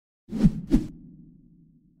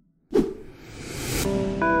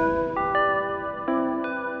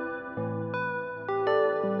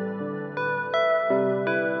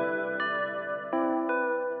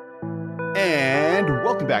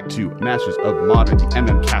back to Masters of Modern, the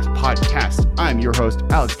MMCast podcast. I'm your host,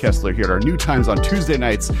 Alex Kessler, here at our new times on Tuesday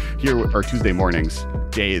nights, or Tuesday mornings,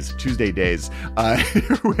 Tuesday days,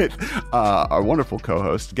 here with our wonderful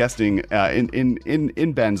co-host, guesting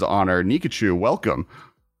in Ben's honor, Nikachu. Welcome.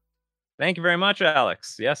 Thank you very much,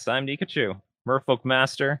 Alex. Yes, I'm Nikachu, Merfolk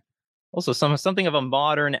Master. Also, something of a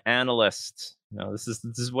modern analyst. You know, this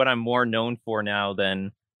is what I'm more known for now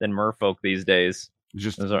than Merfolk these days.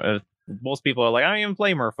 Most people are like, I don't even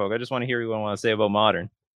play Merfolk. I just want to hear what I want to say about modern.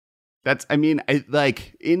 In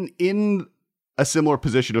a similar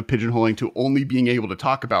position of pigeonholing to only being able to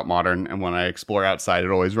talk about modern, and when I explore outside, it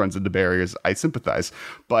always runs into barriers. I sympathize,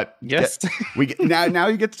 but yes, now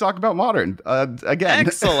you get to talk about modern again.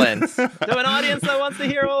 Excellent. To an audience that wants to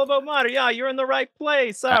hear all about modern, yeah, you're in the right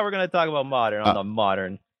place. We're going to talk about modern on the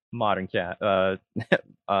modern cat.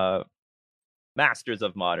 Masters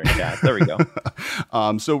of Modern cast. There we go.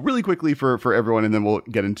 So really quickly for everyone, and then we'll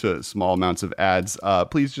get into small amounts of ads.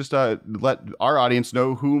 Please just let our audience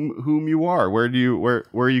know whom you are. Where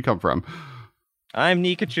you come from? I'm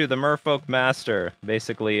Nikachu, the Merfolk Master.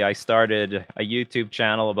 Basically, I started a YouTube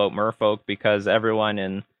channel about Merfolk because everyone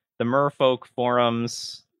in the Merfolk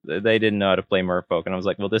forums, they didn't know how to play Merfolk, and I was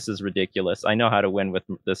like, well, this is ridiculous. I know how to win with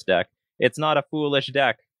this deck. It's not a foolish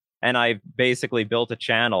deck, and I basically built a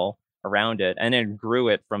channel around it and then grew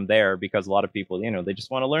it from there because a lot of people, they just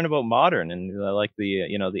want to learn about modern, and I like the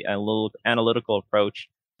analytical approach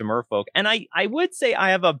to Merfolk. And I would say I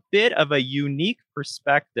have a bit of a unique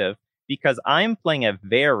perspective because I'm playing a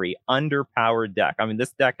very underpowered deck. I mean,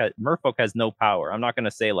 this deck, Merfolk has no power. I'm not going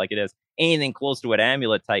to say like it has anything close to what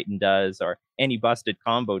Amulet Titan does or any busted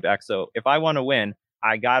combo deck. So if I want to win,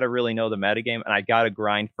 I got to really know the metagame, and I got to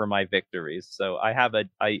grind for my victories. So I have a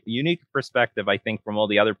unique perspective, I think, from all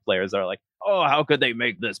the other players that are like, oh, how could they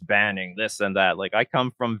make this banning, this and that? Like, I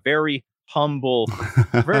come from very humble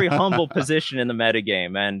position in the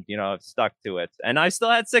metagame, and, I've stuck to it. And I still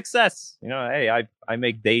had success. Hey, I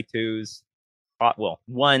make day twos,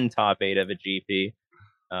 one top 8 of a GP.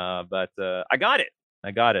 But I got it.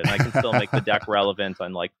 And I can still make the deck relevant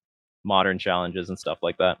on, like, modern challenges and stuff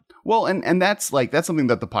like that. Well, and that's something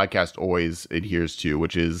that the podcast always adheres to,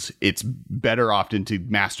 which is it's better often to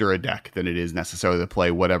master a deck than it is necessarily to play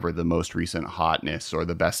whatever the most recent hotness or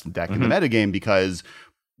the best deck in the metagame, because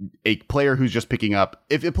a player who's just picking up,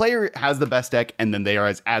 if a player has the best deck and then they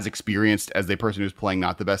are as experienced as the person who's playing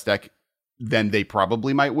not the best deck, then they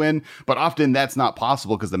probably might win. But often that's not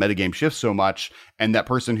possible because the metagame shifts so much, and that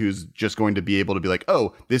person who's just going to be able to be like,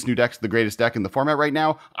 oh, this new deck's the greatest deck in the format right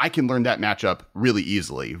now, I can learn that matchup really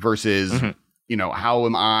easily, versus, how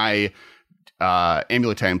am I,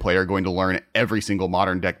 Amulet Titan player, going to learn every single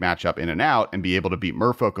modern deck matchup in and out and be able to beat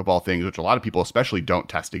Merfolk of all things, which a lot of people especially don't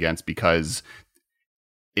test against because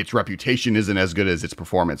its reputation isn't as good as its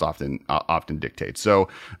performance often dictates. So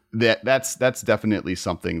that's definitely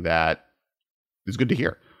something that is good to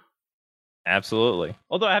hear. Absolutely.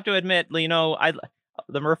 Although I have to admit, the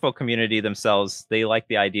Merfolk community themselves, they like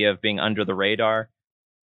the idea of being under the radar.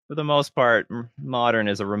 For the most part, modern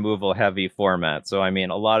is a removal heavy format. So, I mean,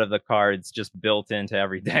 a lot of the cards just built into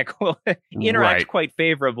every deck will interact quite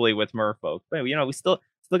favorably with Merfolk. But, we still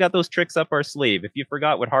got those tricks up our sleeve. If you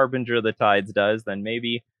forgot what Harbinger of the Tides does, then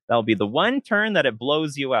maybe that'll be the one turn that it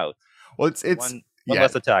blows you out. Well, it's one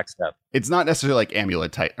less attack step. It's not necessarily like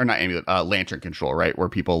Lantern Control, right? Where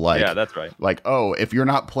people like, yeah, that's right. Like, oh, if you're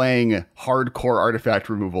not playing hardcore artifact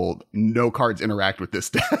removal, no cards interact with this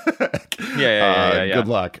deck. Yeah. Good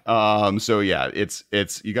luck. So yeah, it's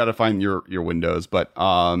you got to find your windows, but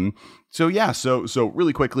So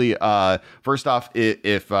really quickly, first off,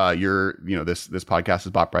 if you're, this podcast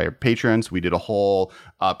is bought by our patrons, we did a whole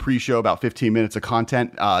pre-show, about 15 minutes of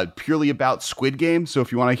content purely about Squid Game. So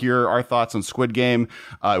if you want to hear our thoughts on Squid Game,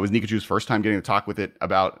 it was Nikachu's first time getting to talk with it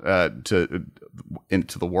about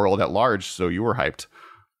into the world at large. So you were hyped.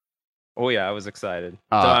 Oh yeah, I was excited.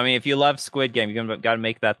 So I mean, if you love Squid Game, you got to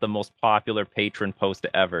make that the most popular patron post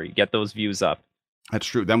ever. You get those views up. That's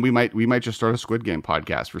true. Then we might just start a Squid Game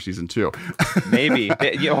podcast for season 2. Maybe.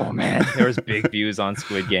 Oh man, there was big views on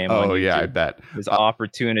Squid Game. Oh yeah, I bet. There's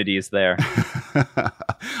opportunities there.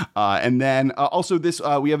 And then also this,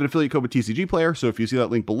 we have an affiliate code with TCG Player. So if you see that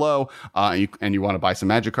link below, and you want to buy some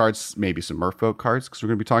Magic cards, maybe some Merfolk cards, because we're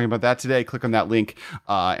going to be talking about that today, click on that link,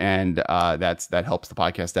 and that helps the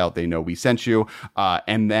podcast out. They know we sent you.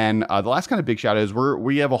 And then the last kind of big shout out is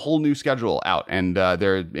we have a whole new schedule out, and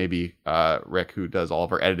there maybe Rick, who does all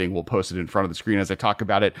of our editing, will post it in front of the screen as I talk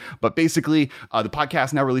about it. But basically, the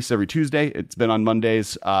podcast now releases every Tuesday. It's been on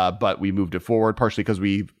Mondays, but we moved it forward partially because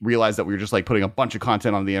we realized that we were just like putting putting a bunch of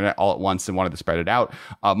content on the internet all at once and wanted to spread it out.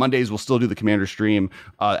 Mondays, we'll still do the Commander stream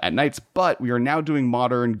at nights, but we are now doing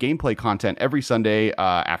modern gameplay content every Sunday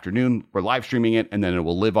afternoon. We're live streaming it, and then it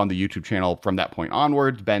will live on the YouTube channel from that point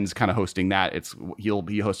onward. Ben's kind of hosting that. He'll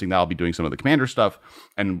be hosting that. I'll be doing some of the Commander stuff,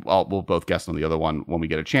 and we'll both guest on the other one when we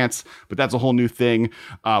get a chance. But that's a whole new thing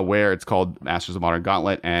where it's called Masters of Modern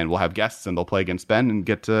Gauntlet, and we'll have guests, and they'll play against Ben and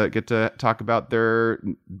get to talk about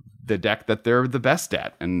the deck that they're the best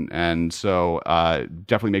at. And so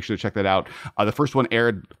definitely make sure to check that out. The first one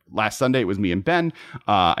aired last Sunday. It was me and Ben.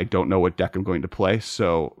 I don't know what deck I'm going to play,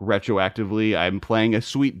 so retroactively I'm playing a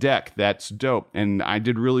sweet deck that's dope, and I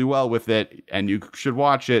did really well with it, and you should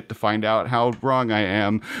watch it to find out how wrong I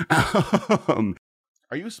am.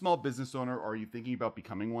 Are you a small business owner, or are you thinking about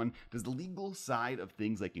becoming one? Does the legal side of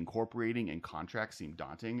things like incorporating and contracts seem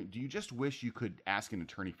daunting? Do you just wish you could ask an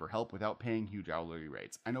attorney for help without paying huge hourly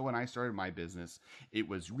rates? I know when I started my business, it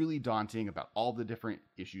was really daunting about all the different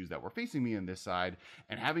issues that were facing me on this side,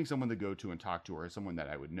 and having someone to go to and talk to, or someone that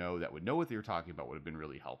I would know what they were talking about, would have been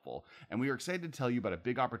really helpful. And we are excited to tell you about a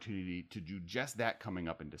big opportunity to do just that coming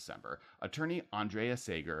up in December. Attorney Andrea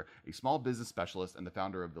Sager, a small business specialist and the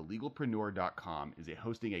founder of thelegalpreneur.com, is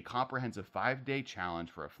hosting a comprehensive 5-day challenge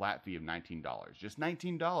for a flat fee of $19. Just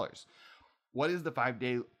 $19. What is the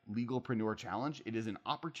 5-day Legalpreneur Challenge? It is an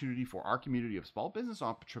opportunity for our community of small business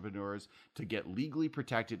entrepreneurs to get legally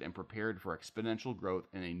protected and prepared for exponential growth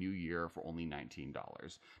in a new year for only $19.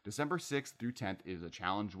 December 6th through 10th is a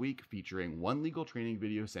challenge week featuring one legal training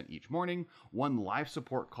video sent each morning, one live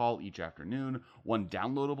support call each afternoon, one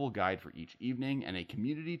downloadable guide for each evening, and a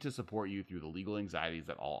community to support you through the legal anxieties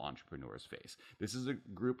that all entrepreneurs face. This is a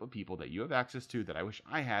group of people that you have access to that I wish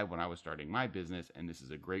I had when I was starting my business, and this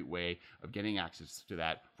is a great way of getting access to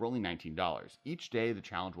that for only $19. Each day, the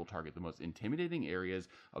challenge will target the most intimidating areas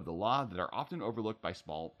of the law that are often overlooked by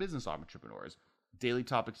small business entrepreneurs. Daily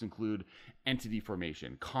topics include entity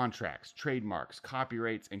formation, contracts, trademarks,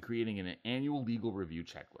 copyrights, and creating an annual legal review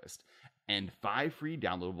checklist. And 5 free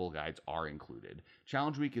downloadable guides are included.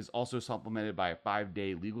 Challenge Week is also supplemented by a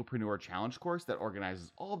 5-day Legalpreneur Challenge course that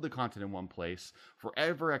organizes all of the content in one place,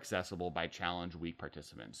 forever accessible by Challenge Week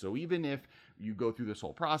participants. So even if you go through this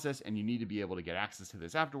whole process and you need to be able to get access to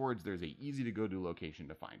this afterwards, there's a easy to go to location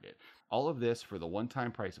to find it. All of this for the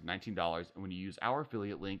one-time price of $19. And when you use our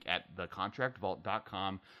affiliate link at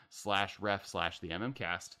thecontractvault.com/ref/the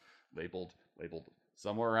mmcast, labeled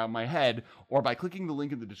somewhere around my head, or by clicking the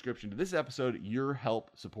link in the description to this episode, your help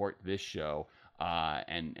support this show,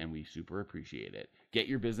 and we super appreciate it. Get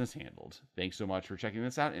your business handled. Thanks so much for checking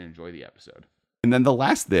this out, and enjoy the episode. And then the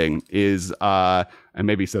last thing is, I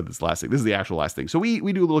maybe said this last thing. This is the actual last thing. So we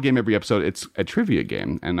do a little game every episode. It's a trivia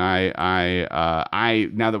game, and I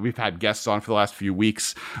now that we've had guests on for the last few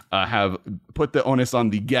weeks, have put the onus on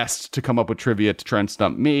the guest to come up with trivia to try and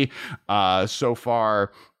stump me. So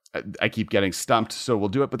far, I keep getting stumped, so we'll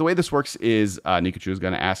do it. But the way this works is Nikachu is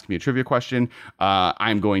going to ask me a trivia question.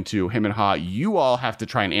 I'm going to him and ha. You all have to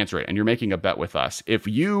try and answer it, and you're making a bet with us. If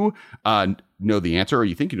you know the answer, or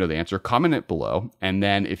you think you know the answer, comment it below. And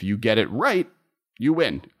then if you get it right, you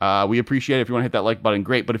win. We appreciate it. If you want to hit that like button,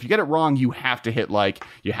 great. But if you get it wrong, you have to hit like,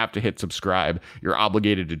 you have to hit subscribe. You're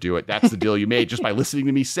obligated to do it. That's the deal you made just by listening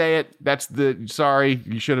to me say it. Sorry,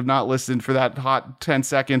 you should have not listened for that hot 10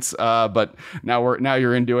 seconds. But now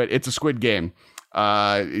you're into it. It's a Squid Game.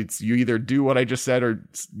 It's you either do what I just said, or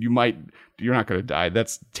you're not going to die.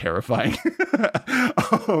 That's terrifying.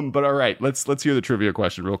 But all right, let's hear the trivia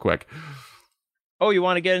question real quick. Oh, you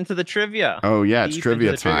want to get into the trivia? Oh yeah, it's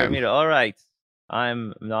trivia time. All right.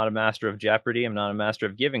 I'm not a master of Jeopardy. I'm not a master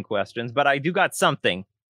of giving questions, but I do got something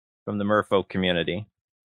from the Merfolk community.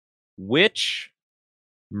 Which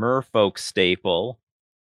Merfolk staple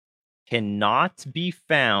cannot be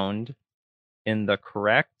found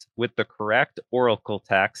with the correct oracle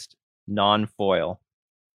text non-foil?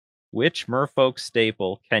 Which Merfolk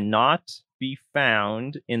staple cannot be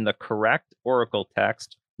found in the correct oracle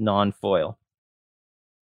text non-foil?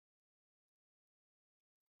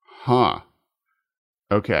 Huh.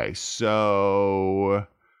 Okay, so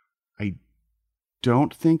I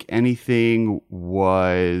don't think anything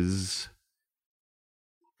was,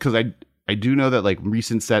 because I do know that like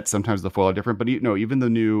recent sets, sometimes the foil are different, but even the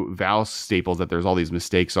new Vow staples that there's all these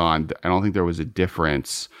mistakes on, I don't think there was a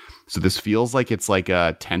difference. So this feels like it's like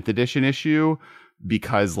a 10th edition issue,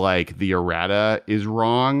 because like the errata is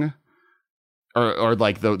wrong. Or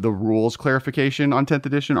like the rules clarification on 10th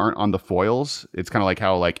edition aren't on the foils. It's kind of like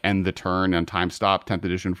how like end the turn and time stop 10th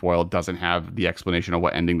edition foil doesn't have the explanation of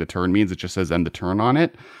what ending the turn means. It just says end the turn on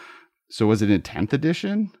it. So was it in 10th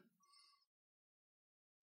edition?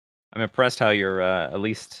 I'm impressed how you're at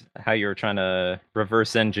least how you're trying to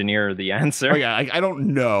reverse engineer the answer. Oh yeah, I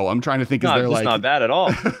don't know. I'm trying to think. Is No, there it's like not bad at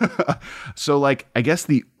all. So like I guess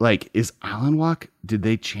is Island Walk? Did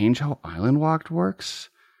they change how Island Walk works?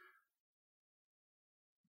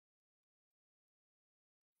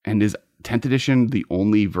 And is 10th edition the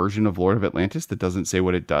only version of Lord of Atlantis that doesn't say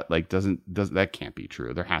what it does? Like does that can't be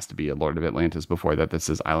true. There has to be a Lord of Atlantis before that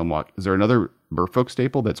says Island Walk. Is there another Merfolk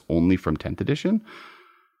staple that's only from 10th edition?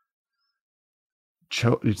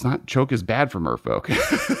 Choke is bad for Merfolk.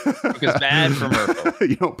 Choke is bad for Merfolk.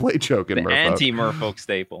 You don't play choke in the Merfolk. Anti-Merfolk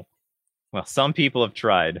staple. Well, some people have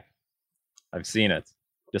tried. I've seen it.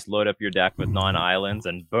 Just load up your deck with non-islands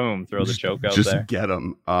and boom, throw the choke out there. Just get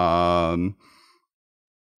them.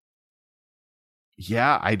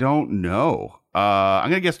 Yeah, I don't know. I'm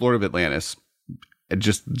gonna guess Lord of Atlantis.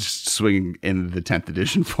 Just swinging in the 10th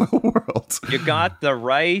edition foil world. You got the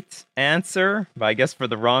right answer, but I guess for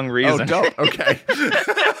the wrong reason. Oh, don't. Okay.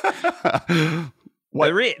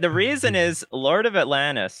 The reason is Lord of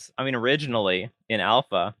Atlantis. I mean, originally in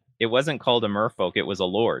Alpha, it wasn't called a Merfolk; it was a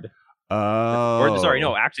Lord. Oh. Sorry.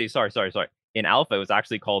 In Alpha, it was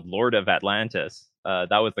actually called Lord of Atlantis.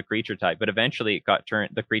 That was the creature type, but eventually it got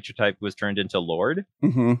turned. The creature type was turned into Lord,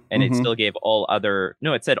 it still gave all other.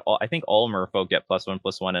 No, it said I think all Merfolk get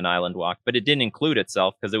 +1/+1 in Island Walk, but it didn't include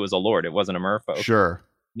itself because it was a Lord. It wasn't a Merfolk. Sure.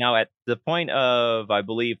 Now at the point of, I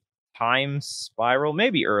believe, Time Spiral,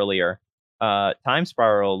 maybe earlier, Time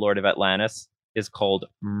Spiral Lord of Atlantis is called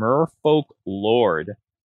Merfolk Lord.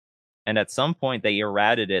 And at some point, they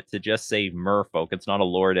errated it to just say Merfolk. It's not a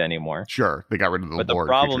Lord anymore. Sure, they got rid of the Lord. But the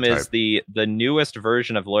problem is the newest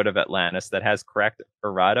version of Lord of Atlantis that has correct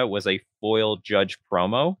errata was a foil judge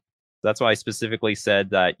promo. That's why I specifically said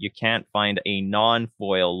that you can't find a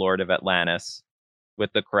non-foil Lord of Atlantis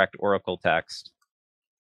with the correct Oracle text.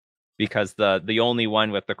 Because the only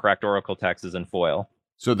one with the correct Oracle text is in foil.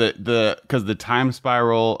 So because the Time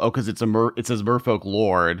Spiral, because it says Merfolk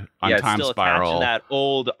Lord on Time still Spiral. That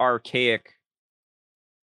old archaic.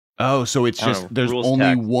 Oh, so it's just there's only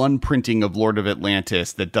text. One printing of Lord of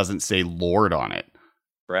Atlantis that doesn't say Lord on it.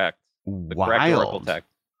 Correct. The Wild. Correct Oracle text.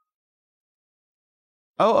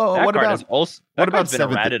 What about been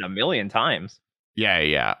errated a million times?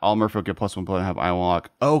 Yeah. All Merfolk get +1 have Island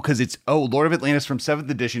Walk. Oh, because it's Lord of Atlantis from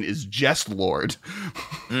 7th edition is just Lord.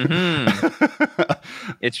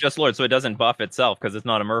 It's just Lord, so it doesn't buff itself because it's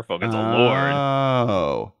not a Merfolk, it's a Lord.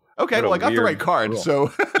 Oh. Okay, well I got the right card,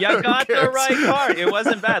 so you got the right card. It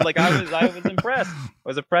wasn't bad. Like I was impressed. I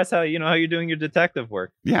was impressed how you're doing your detective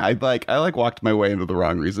work. Yeah, I walked my way into the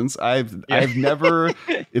wrong reasons. I've never.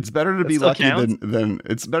 It's better to be lucky than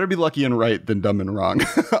it's better to be lucky and right than dumb and wrong,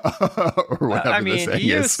 or whatever the saying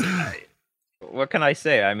is. What can I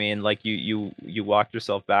say? I mean, like you walked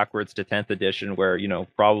yourself backwards to 10th edition, where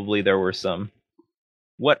probably there were some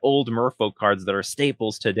old Merfolk cards that are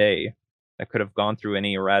staples today that could have gone through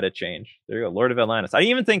any errata change. There you go, Lord of Atlantis. I didn't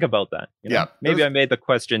even think about that. Yeah, maybe I made the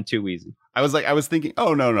question too easy. I was thinking,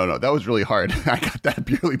 oh no, that was really hard. I got that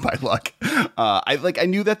purely by luck. I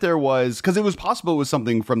knew that there was, because it was possible it was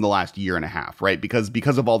something from the last year and a half, right?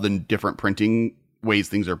 Because of all the different printing ways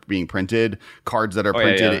things are being printed, cards that are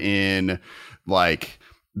printed in like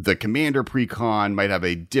the Commander Precon might have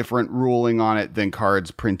a different ruling on it than cards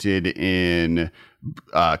printed in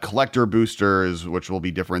collector boosters, which will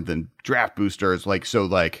be different than draft boosters.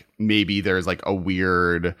 Maybe there's like a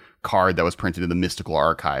weird card that was printed in the Mystical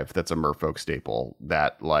Archive that's a Merfolk staple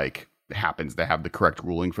that happens to have the correct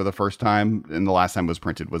ruling for the first time, and the last time it was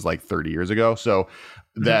printed was 30 years ago. So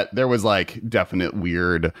that there was definite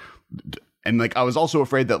weird, and I was also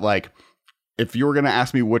afraid that if you were going to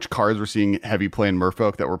ask me which cards we're seeing heavy play in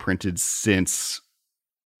Merfolk that were printed since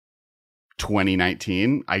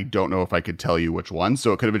 2019, I don't know if I could tell you which one.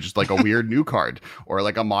 So it could have been just a weird new card, or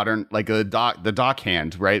a modern, the dock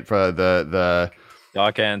hand, right? For the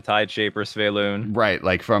Dockhand, Tide Shaper, Sveloon. Right.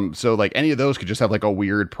 Any of those could just have a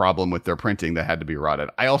weird problem with their printing that had to be rotted.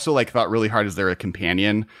 I also thought really hard, is there a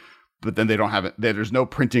companion? But then they don't have it. There's no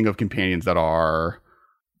printing of companions that are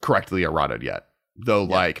correctly errated yet. Though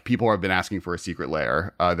people have been asking for a secret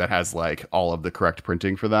layer that has all of the correct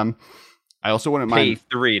printing for them. I also wouldn't mind pay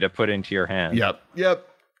 3 to put into your hand. Yep.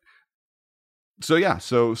 So yeah,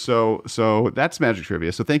 so that's Magic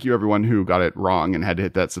Trivia. So thank you everyone who got it wrong and had to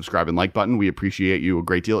hit that subscribe and like button. We appreciate you a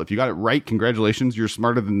great deal. If you got it right, congratulations. You're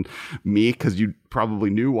smarter than me because you probably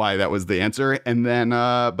knew why that was the answer. And then,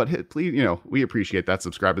 please, we appreciate that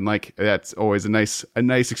subscribe and like. That's always a nice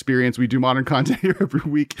experience. We do modern content here every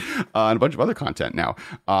week and a bunch of other content now.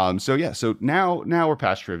 So now we're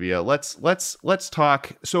past trivia. Let's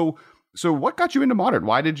talk. So So what got you into Modern?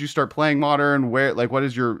 Why did you start playing Modern? Where, like, what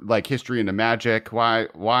is your like history into Magic?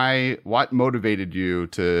 What motivated you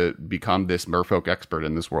to become this Merfolk expert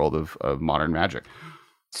in this world of Modern Magic?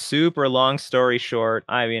 Super long story short,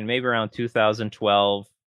 I mean, maybe around 2012,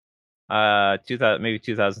 2000, maybe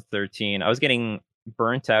 2013, I was getting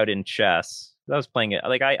burnt out in chess. I was playing it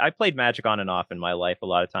like I played Magic on and off in my life a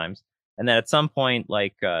lot of times. And then at some point,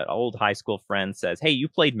 like an old high school friend says, "Hey, you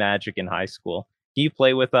played Magic in high school. Can you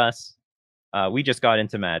play with us?" We just got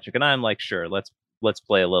into Magic, and I'm like, "Sure, let's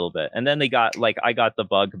play a little bit." And then they got like I got the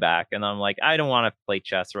bug back, and I'm like, I don't want to play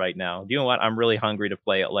chess right now. Do you know what? I'm really hungry to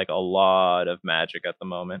play like a lot of Magic at the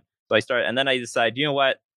moment. So I started, and then I decided, you know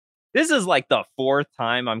what? This is like the fourth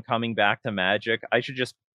time I'm coming back to Magic. I should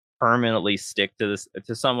just permanently stick to this,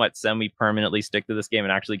 to somewhat semi-permanently stick to this game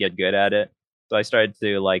and actually get good at it. So I started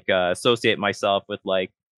to like associate myself with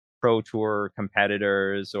like pro tour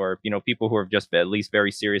competitors, or people who are just at least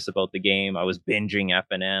very serious about the game. I was binging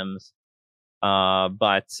F&Ms.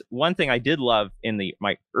 But one thing I did love in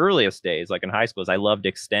my earliest days, like in high school, is I loved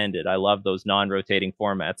extended. I loved those non-rotating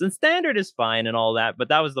formats. And standard is fine and all that, but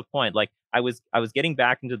that was the point. Like I was getting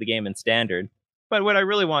back into the game in standard, but what I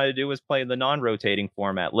really wanted to do was play the non-rotating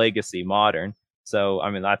format, Legacy, Modern. So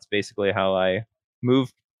I mean, that's basically how I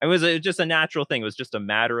moved. It was just a natural thing. It was just a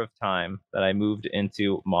matter of time that I moved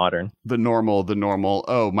into Modern. The normal.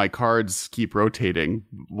 Oh, my cards keep rotating.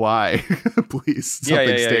 Why? Please,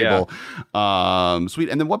 something stable. Yeah. Sweet.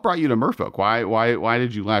 And then what brought you to Merfolk? Why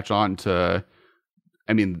did you latch on to?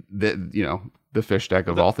 I mean, the fish deck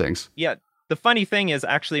of all things. Yeah. The funny thing is,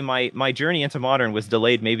 actually, my journey into Modern was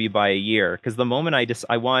delayed maybe by a year, because the moment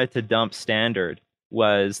I wanted to dump Standard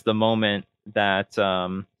was the moment that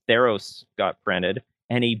Theros got printed.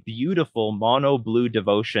 And a beautiful mono blue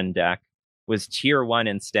devotion deck was tier 1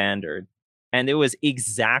 in Standard. And it was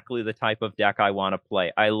exactly the type of deck I want to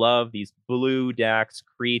play. I love these blue decks,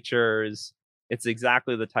 creatures. It's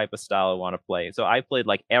exactly the type of style I want to play. So I played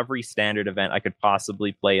like every Standard event I could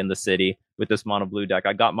possibly play in the city with this mono blue deck.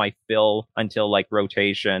 I got my fill until like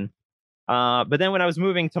rotation. But then when I was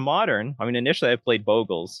moving to Modern, I mean, initially I played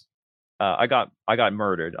Bogles. I got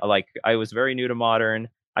murdered. I was very new to Modern.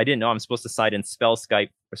 I didn't know I'm supposed to side in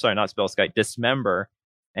Dismember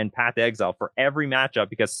and Path to Exile for every matchup,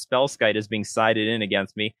 because Spellskite is being sided in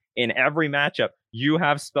against me in every matchup. You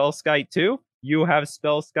have Spellskite too? You have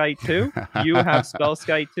Spellskite too? You have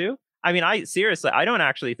Spellskite too? I mean, I don't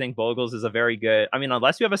actually think Bogles is a very good... I mean,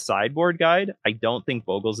 unless you have a sideboard guide, I don't think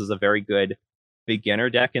Bogles is a very good beginner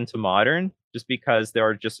deck into Modern, just because there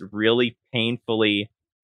are just really painfully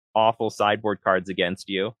awful sideboard cards against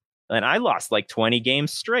you. And I lost like 20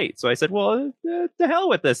 games straight. So I said, well, to hell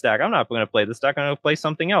with this deck. I'm not going to play this deck. I'm going to play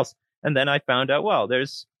something else. And then I found out, well,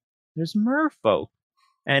 there's Merfolk.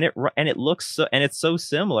 And it looks so, and it's so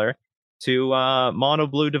similar to Mono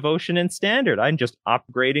Blue Devotion in Standard. I'm just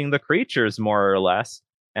upgrading the creatures more or less.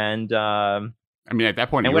 And I mean, at that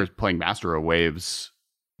point, you were playing Master of Waves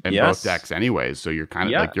in both decks anyways. So you're kind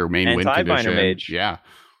of like your main win condition. Mage. Yeah.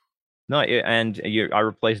 No, I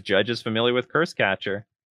replaced Judge's Familiar with Curse Catcher.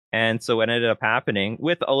 And so what ended up happening,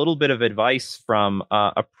 with a little bit of advice from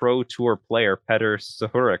a Pro Tour player, Petr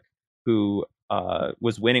Suhurik, who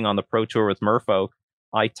was winning on the Pro Tour with Merfolk,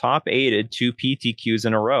 I top 8'd 2 PTQs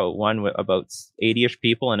in a row, one with about 80-ish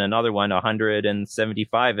people and another one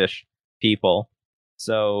 175-ish people.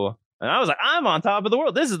 So, and I was like, I'm on top of the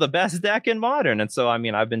world. This is the best deck in Modern. And so, I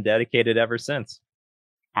mean, I've been dedicated ever since.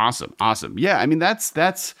 Awesome. Yeah, I mean,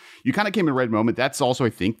 that's you kind of came in the right moment. That's also, I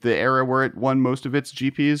think, the era where it won most of its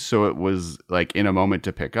GPs. So it was like in a moment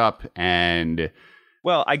to pick up. And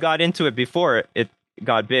well, I got into it before it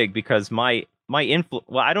got big, because my influence.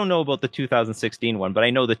 Well, I don't know about the 2016 one, but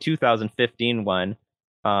I know the 2015 one.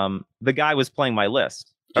 The guy was playing my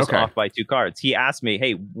list just off by 2 cards. He asked me,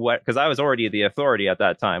 "Hey, what?" Because I was already the authority at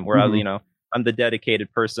that time, where I'm the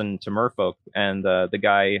dedicated person to Merfolk, and the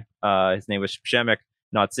guy, his name was Przemek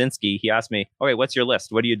Notsinski, he asked me, "Okay, what's your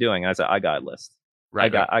list? What are you doing?" I said, "I got a list.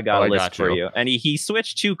 Right, I got a list for you." And he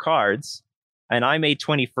switched 2 cards, and I made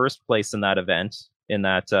 21st place in that event, in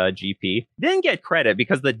that GP. Didn't get credit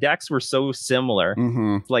because the decks were so similar.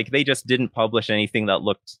 Like they just didn't publish anything that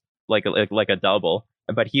looked like a double.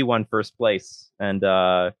 But he won first place, and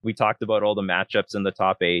we talked about all the matchups in the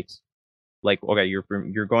top 8. Like, okay,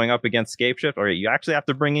 you're going up against Scapeshift, or you actually have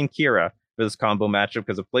to bring in Kira for this combo matchup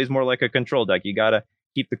because it plays more like a control deck. You gotta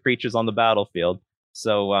keep the creatures on the battlefield.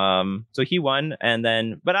 So he won, and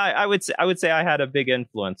then, but I would say I had a big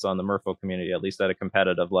influence on the Merfolk community, at least at a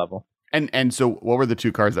competitive level. And so what were the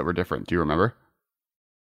 2 cards that were different? Do you remember?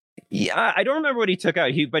 Yeah, I don't remember what he took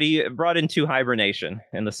out. But he brought in 2 Hibernation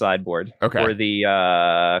in the sideboard for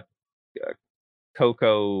the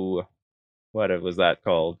Coco, what was that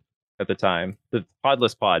called at the time? The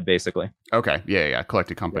Podless Pod, basically. Okay, yeah.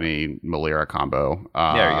 Collected Company, Malira combo.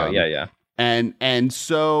 There you go. Yeah. And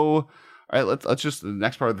so, all right, let's just, the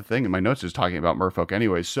next part of the thing in my notes is talking about Merfolk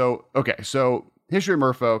anyways. So, okay, so history of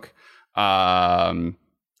Merfolk,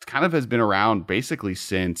 kind of has been around basically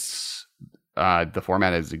since the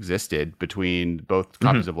format has existed, between both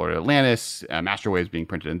copies of Lord of Atlantis, Master Waves being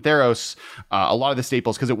printed in Theros, a lot of the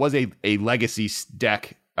staples, because it was a legacy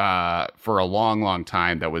deck for a long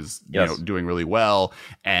time that was doing really well,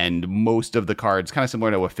 and most of the cards, kind of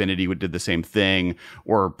similar to Affinity, did the same thing,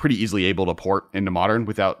 were pretty easily able to port into Modern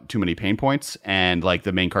without too many pain points, and like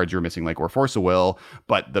the main cards you were missing were Force of Will,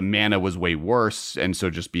 but the mana was way worse, and so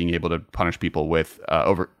just being able to punish people with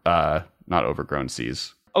not Overgrown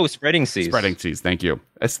Seas. Oh, Spreading Seas. Spreading Seas, thank you.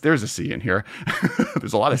 There's a C in here.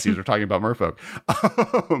 There's a lot of C's. We're talking about Merfolk.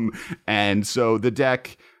 And so the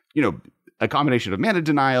deck, a combination of mana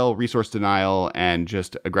denial, resource denial, and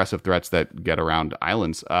just aggressive threats that get around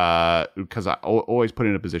islands, because I always put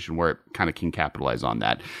in a position where it kind of can capitalize on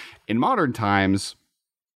that. In modern times,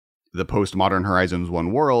 the post-Modern Horizons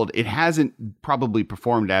 1 world, it hasn't probably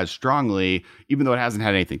performed as strongly, even though it hasn't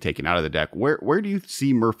had anything taken out of the deck. Where do you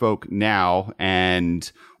see Merfolk now, and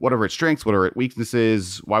what are its strengths, what are its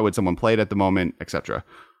weaknesses, why would someone play it at the moment, etc.?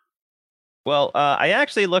 Well, I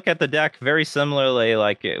actually look at the deck very similarly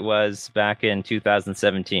like it was back in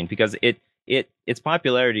 2017, because its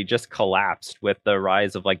popularity just collapsed with the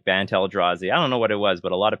rise of like Bant Eldrazi. I don't know what it was,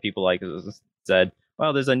 but a lot of people said,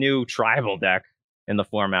 well, there's a new tribal deck in the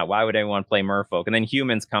format. Why would anyone play Merfolk? And then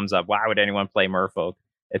Humans comes up. Why would anyone play Merfolk?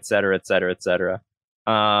 Et cetera, et cetera, et cetera.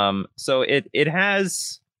 So it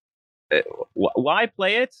has... why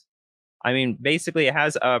play it? I mean, basically, it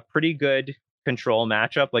has a pretty good control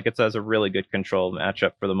matchup. Like, it has a really good control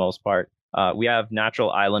matchup for the most part. We have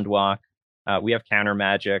natural island walk. We have counter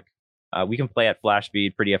magic. We can play at flash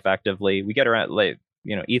speed pretty effectively. We get around,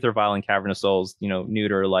 Ether Vial and Cavern of Souls,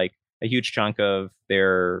 neuter like a huge chunk of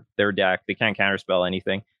their deck. They can't counterspell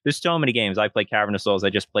anything. There's so many games I play Cavern of Souls, I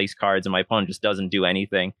just place cards and my opponent just doesn't do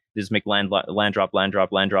anything. They just make land drop,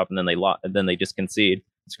 and then they just concede.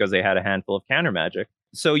 It's because they had a handful of counter magic.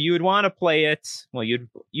 So you would want to play it. Well, you'd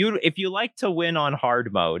if you like to win on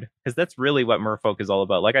hard mode, because that's really what Merfolk is all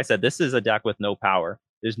about. Like I said, this is a deck with no power.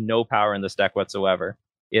 There's no power in this deck whatsoever.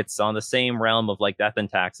 It's on the same realm of like Death and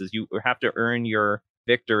Taxes. You have to earn your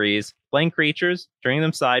victories playing creatures, turning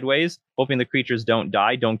them sideways, hoping the creatures don't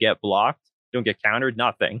die, don't get blocked, don't get countered,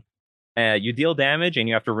 nothing. You deal damage, and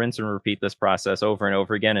you have to rinse and repeat this process over and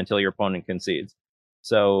over again until your opponent concedes.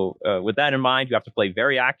 So with that in mind, you have to play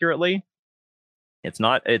very accurately. It's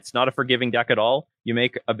not a forgiving deck at all. You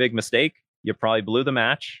make a big mistake, you probably blew the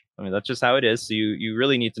match. I mean, that's just how it is. So you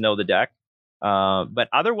really need to know the deck. But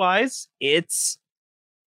otherwise, it's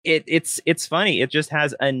funny. It just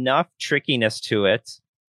has enough trickiness to it,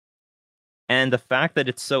 and the fact that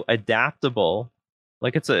it's so adaptable.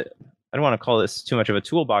 Like, I don't want to call this too much of a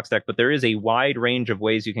toolbox deck, but there is a wide range of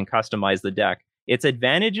ways you can customize the deck. Its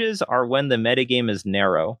advantages are when the metagame is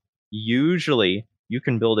narrow. Usually, you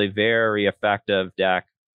can build a very effective deck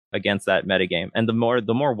against that metagame. And the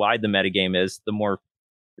more wide the metagame is, the more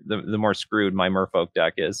screwed my Merfolk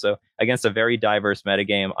deck is. So against a very diverse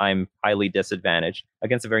metagame, I'm highly disadvantaged.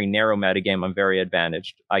 Against a very narrow metagame, I'm very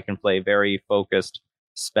advantaged. I can play very focused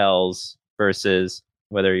spells versus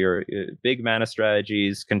whether you're big mana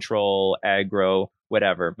strategies, control, aggro,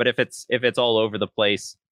 whatever. But if it's all over the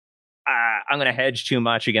place, I'm going to hedge too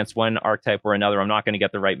much against one archetype or another. I'm not going to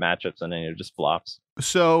get the right matchups, and then it just flops.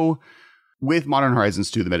 So with Modern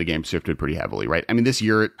Horizons 2, the metagame shifted pretty heavily, right? I mean, this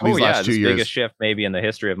year, last 2 years, biggest shift maybe in the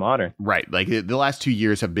history of Modern. Right. Like, the last 2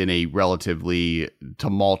 years have been a relatively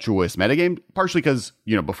tumultuous metagame, partially because,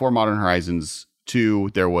 before Modern Horizons 2,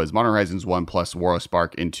 there was Modern Horizons 1 plus War of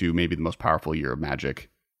Spark into maybe the most powerful year of Magic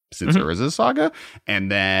since Urza's Saga,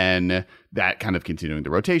 and then that kind of continuing the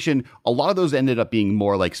rotation. A lot of those ended up being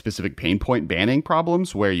more like specific pain point banning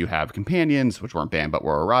problems, where you have companions, which weren't banned but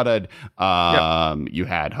were errated. You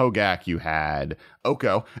had Hogak, you had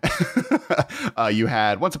Oko, you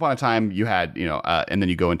had Once Upon a Time, you had and then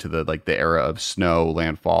you go into the era of Snow,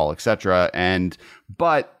 Landfall, etc.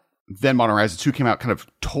 But then Modern Horizons 2 came out, kind of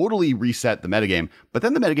totally reset the metagame, but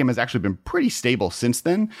then the metagame has actually been pretty stable since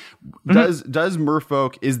then. Does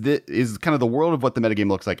Merfolk, is kind of the world of what the metagame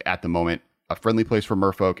looks like at the moment a friendly place for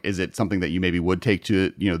Merfolk? Is it something that you maybe would take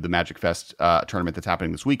to, the Magic Fest tournament that's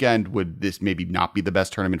happening this weekend? Would this maybe not be the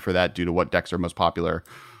best tournament for that due to what decks are most popular?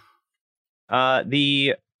 I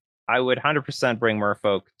would 100% bring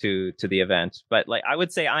Merfolk to the event, but I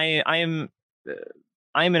would say I am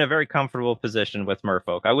I'm in a very comfortable position with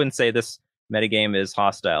Merfolk. I wouldn't say this metagame is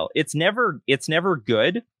hostile. It's never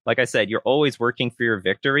good. Like I said, you're always working for your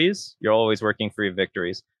victories.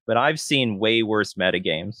 But I've seen way worse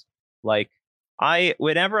metagames. Like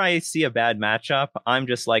whenever I see a bad matchup, I'm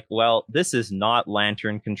just like, well, this is not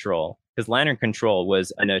Lantern Control, because Lantern Control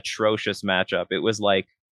was an atrocious matchup. It was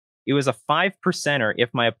a 5%er if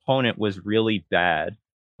my opponent was really bad.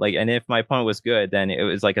 Like, and if my opponent was good, then it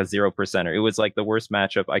was like a 0%er. It was like the worst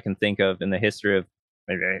matchup I can think of in the history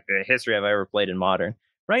I've ever played in Modern.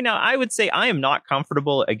 Right now, I would say I am not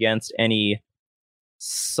comfortable against any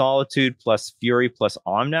Solitude plus Fury plus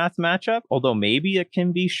Omnath matchup, although maybe it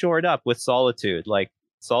can be shored up with Solitude. Like,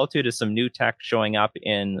 Solitude is some new tech showing up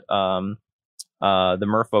in the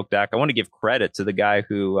Merfolk deck. I want to give credit to the guy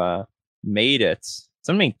who made it.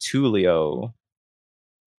 Something named Tulio.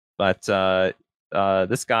 But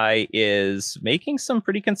this guy is making some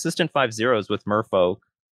pretty consistent 5-0s with Merfolk.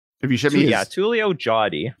 If you ship me Yeah, Tulio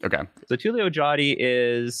Jodi. Okay. So Tulio Jodi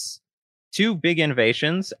is 2 big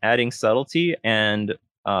innovations, adding Subtlety and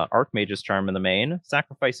Archmage's Charm in the main,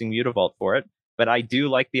 sacrificing Mutavault for it. But I do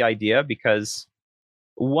like the idea, because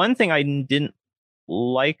one thing I didn't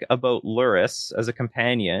like about Luris as a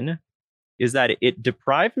companion is that it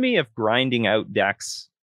deprived me of grinding out decks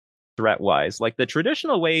threat-wise. Like, the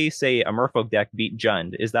traditional way, say, a Merfolk deck beat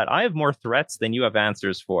Jund is that I have more threats than you have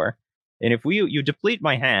answers for. And if you deplete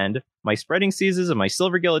my hand, my Spreading Seizes and my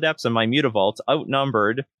Silvergill Adepts and my Mutavaults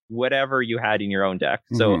outnumbered whatever you had in your own deck.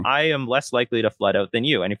 Mm-hmm. So I am less likely to flood out than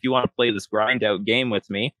you. And if you want to play this grind out game with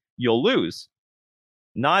me, you'll lose.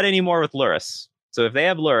 Not anymore with Luris. So if they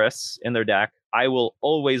have Luris in their deck, I will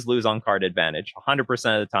always lose on card advantage 100%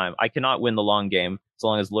 of the time. I cannot win the long game so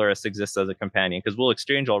long as Luris exists as a companion, because we'll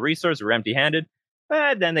exchange all resources, we're empty-handed.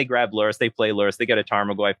 Then they grab Luris, they play Luris, they get a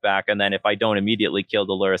Tarmogoyf back, and then if I don't immediately kill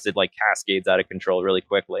the Luris, it like cascades out of control really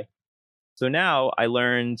quickly. So now I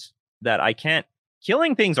learned that I can't...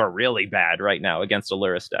 Killing things are really bad right now against a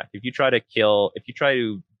Luris deck. If you try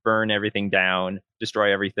to burn everything down,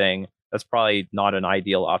 destroy everything, that's probably not an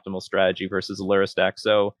ideal optimal strategy versus a Luris deck.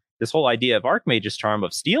 So this whole idea of Archmage's Charm,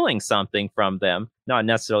 of stealing something from them, not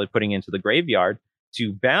necessarily putting it into the graveyard,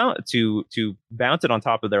 to bounce it on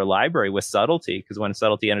top of their library with Subtlety, because when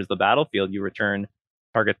Subtlety enters the battlefield, you return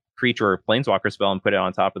target creature or planeswalker spell and put it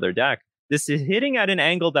on top of their deck. This is hitting at an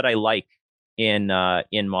angle that I like in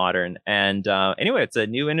Modern. And anyway, it's a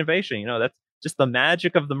new innovation. That's just the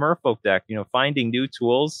magic of the Merfolk deck, finding new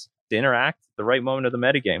tools to interact at the right moment of the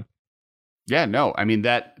metagame. Yeah, no, I mean,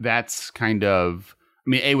 that's kind of... I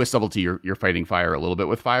mean, with Subtlety, you're fighting fire a little bit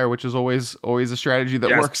with fire, which is always a strategy that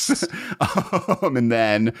works. And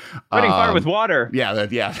then fighting fire with water.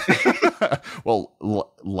 Yeah. Well,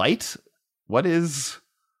 light. What is?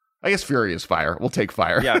 I guess Fury is fire. We'll take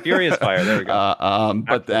fire. Yeah, Fury is fire. There we go.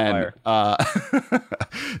 But then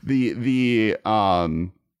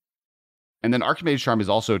and then Archmage Charm is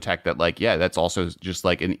also tech that, like, that's also just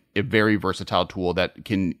like a very versatile tool that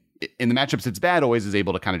can, in the matchups it's bad, always is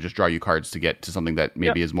able to kind of just draw you cards to get to something that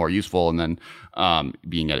maybe is more useful, and then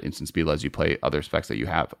being at instant speed lets you play other specs that you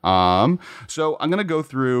have. So I'm going to go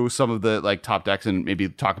through some of the like top decks and maybe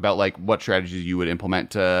talk about like what strategies you would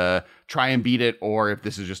implement to try and beat it, or if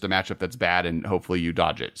this is just a matchup that's bad and hopefully you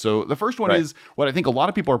dodge it. So the first one is what I think a lot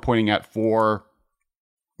of people are pointing at for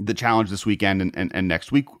the challenge this weekend and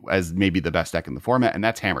next week as maybe the best deck in the format, and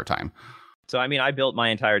that's Hammer Time. So I mean, I built my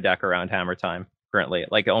entire deck around Hammer Time. Currently,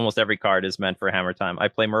 like, almost every card is meant for Hammer Time. I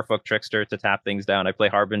play Merfolk Trickster to tap things down. I play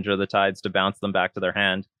Harbinger of the Tides to bounce them back to their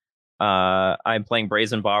hand. I'm playing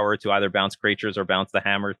Brazen Borrower to either bounce creatures or bounce the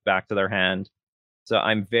hammer back to their hand. So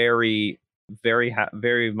I'm very, very,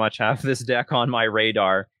 very much have this deck on my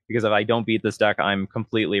radar, because if I don't beat this deck, I'm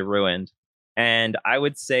completely ruined. And I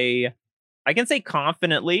would say, I can say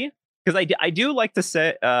confidently, because I do like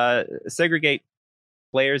to segregate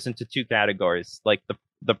players into 2 categories, like the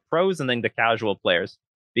pros and then the casual players,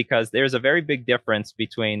 because there's a very big difference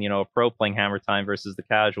between, a pro playing Hammer Time versus the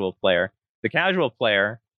casual player. The casual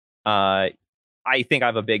player, I think I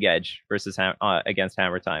have a big edge versus against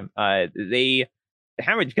Hammer Time.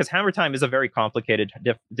 Because Hammer Time is a very complicated,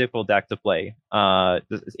 difficult deck to play.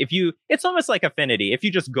 It's almost like Affinity. If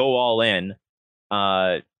you just go all in,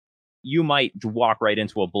 you might walk right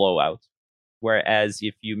into a blowout. Whereas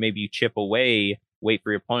if you chip away, wait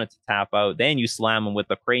for your opponent to tap out, then you slam them with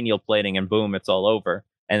the cranial plating, and boom, it's all over.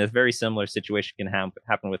 And a very similar situation can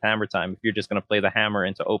happen with Hammer Time. If you're just going to play the hammer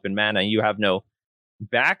into open mana and you have no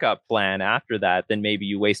backup plan after that, then maybe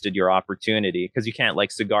you wasted your opportunity, because you can't,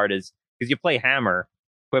 like, Sigarda's, because you play hammer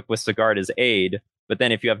equipped with Sigarda's aid, But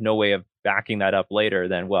then if you have no way of backing that up later,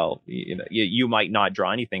 then, well, you might not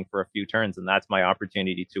draw anything for a few turns, and that's my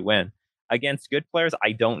opportunity to win. Against good players,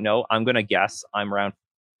 I don't know. I'm going to guess I'm around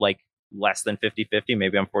like less than 50-50.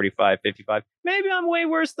 Maybe I'm 45-55. Maybe I'm way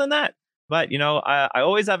worse than that. But, I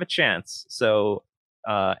always have a chance. So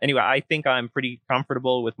anyway, I think I'm pretty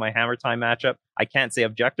comfortable with my Hammer Time matchup. I can't say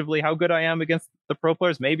objectively how good I am against the pro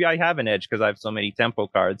players. Maybe I have an edge because I have so many tempo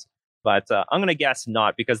cards. But I'm going to guess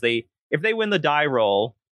not, because if they win the die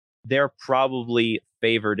roll, they're probably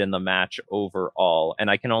favored in the match overall.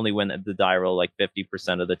 And I can only win the die roll like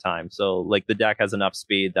 50% of the time. So like the deck has enough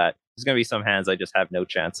speed that there's going to be some hands I just have no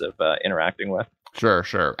chance of interacting with.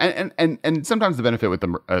 Sure. And sometimes the benefit with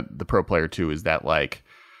the pro player too is that, like,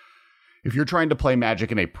 if you're trying to play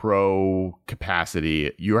Magic in a pro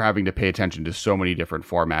capacity, you're having to pay attention to so many different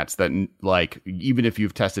formats that, like, even if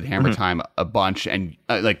you've tested Hammer Time a bunch, and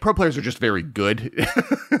like, pro players are just very good.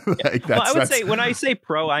 Like, well, I would say when I say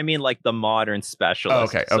pro, I mean like the modern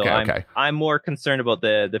specialist. Okay. I'm more concerned about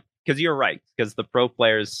the because you're right, because the pro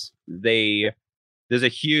players, there's a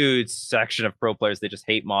huge section of pro players that just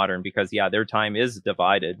hate modern because, their time is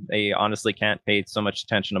divided. They honestly can't pay so much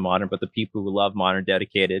attention to modern, but the people who love modern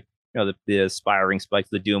dedicated, the aspiring spikes,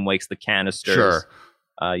 the doom wakes, the canisters. Sure.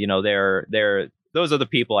 They're those are the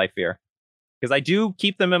people I fear, because I do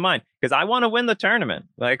keep them in mind, because I want to win the tournament.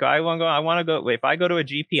 Like, I want to go. If I go to a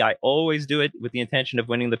GP, I always do it with the intention of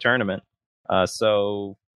winning the tournament.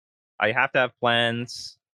 So I have to have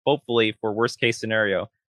plans, hopefully, for worst case scenario.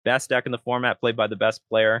 Best deck in the format played by the best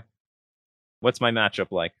player. What's my matchup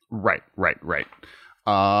like? Right.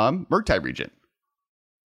 Murktide Regent.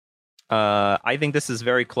 I think this is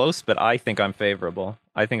very close, but I think I'm favorable.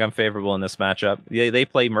 I think I'm favorable in this matchup. They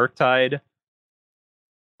play Murktide.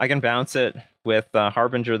 I can bounce it with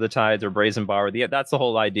Harbinger of the Tides or Brazen Bower. That's the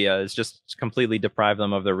whole idea, is just completely deprive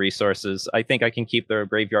them of their resources. I think I can keep their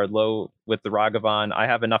graveyard low with the Ragavan. I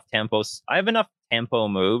have enough tempo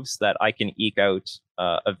moves that I can eke out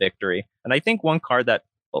a victory. And I think one card that,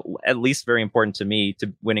 at least very important to me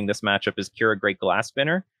to winning this matchup, is Kira Great Glass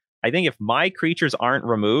Spinner. I think if my creatures aren't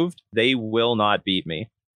removed, they will not beat me.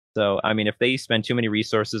 So, I mean, if they spend too many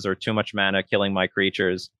resources or too much mana killing my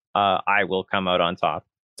creatures, I will come out on top.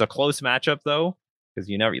 It's a close matchup, though, because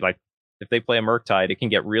if they play a Murktide, it can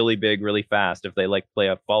get really big really fast if they play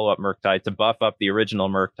a follow-up Murktide to buff up the original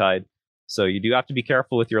Murktide. So you do have to be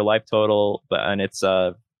careful with your life total, and it's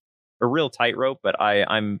a real tightrope. But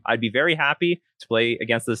I'd be very happy to play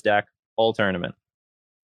against this deck all tournament.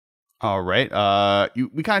 All right.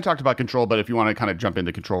 We kind of talked about control, but if you want to kind of jump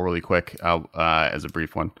into control really quick, as a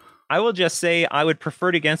brief one. I will just say I would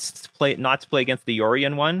prefer not to play against the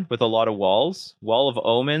Yorion one with a lot of walls. Wall of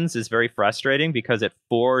Omens is very frustrating because it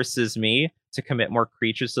forces me to commit more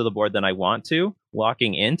creatures to the board than I want to,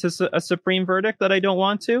 walking into a Supreme Verdict that I don't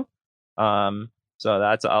want to. So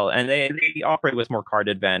that's all. And they operate with more card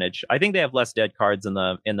advantage. I think they have less dead cards in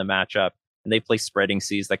the matchup, and they play Spreading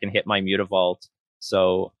Seas that can hit my Mutavault.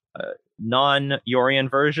 So non-Yorion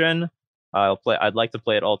version, I'd like to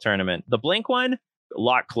play it all tournament. The Blink one, a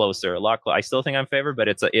lot closer. I still think I'm favored, but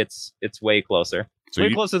it's way closer. So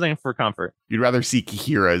way closer than for comfort. You'd rather see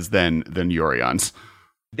Kihiras than Yorions.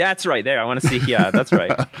 That's right. There, I want to see. Yeah, that's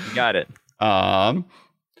right. You got it.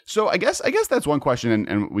 So I guess that's one question,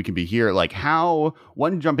 and we can be here. Like,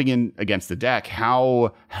 jumping in against the deck,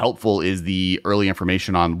 how helpful is the early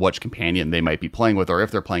information on which companion they might be playing with, or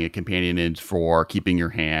if they're playing a companion in for keeping your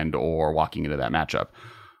hand or walking into that matchup?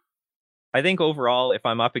 I think overall, if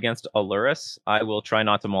I'm up against Aluris, I will try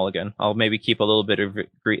not to mulligan. I'll maybe keep a little bit of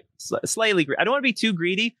slightly. I don't want to be too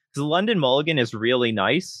greedy, because London Mulligan is really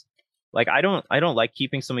nice. Like, I don't like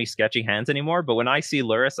keeping so many sketchy hands anymore. But when I see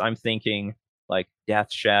Luris, I'm thinking like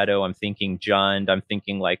Death Shadow. I'm thinking Jund. I'm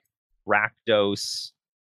thinking like Rakdos.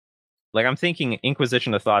 Like, I'm thinking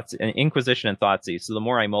Inquisition and Thoughtseize. So the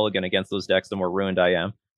more I mulligan against those decks, the more ruined I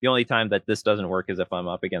am. The only time that this doesn't work is if I'm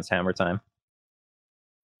up against Hammer Time.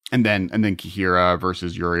 And then Kihira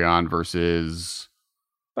versus Yorion versus...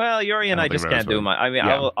 Well, Yorion, I just can't do my... I mean,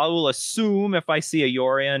 yeah. I will assume if I see a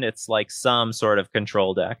Yorion, it's like some sort of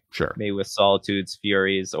control deck. Sure. Maybe with Solitudes,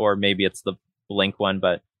 Furies, or maybe it's the Blink one,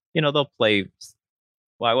 but, they'll play...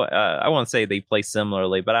 Well, I won't say they play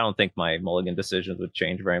similarly, but I don't think my mulligan decisions would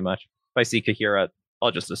change very much. If I see Kihira,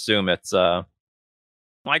 I'll just assume it's... Well,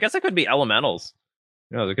 I guess it could be Elementals.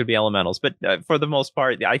 There could be Elementals. But for the most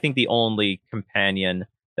part, I think the only companion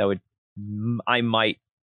that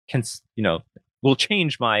will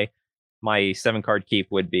change my 7-card keep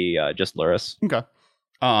would be just Luris. Okay.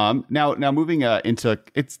 Now moving into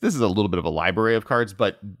this is a little bit of a library of cards,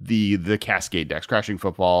 but the Cascade decks, Crashing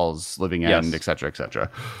Footballs, Living End, etc., etc.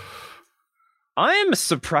 I'm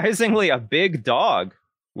surprisingly a big dog.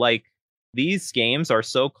 Like, these games are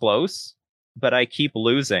so close, but I keep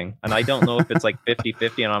losing. And I don't know if it's like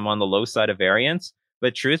 50-50 and I'm on the low side of variance.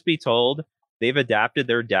 But truth be told, they've adapted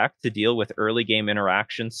their deck to deal with early game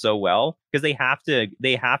interaction so well, because they have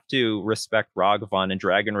to respect Ragavan and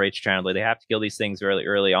Dragon Rage Chandler. They have to kill these things really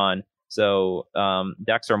early on. So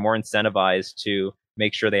decks are more incentivized to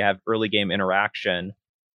make sure they have early game interaction.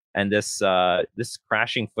 And this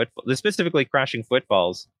crashing footfall, specifically crashing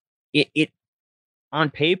footfalls, it on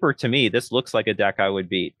paper to me, this looks like a deck I would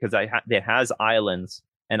beat, because it has islands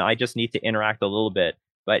and I just need to interact a little bit.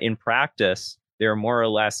 But in practice, they're more or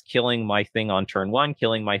less killing my thing on turn 1,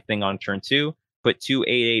 killing my thing on turn 2, put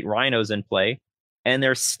 2/8/8 rhinos in play, and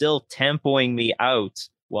they're still tempoing me out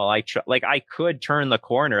while I could turn the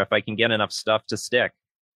corner if I can get enough stuff to stick,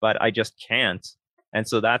 but I just can't. And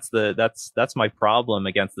so that's my problem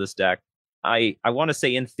against this deck. I want to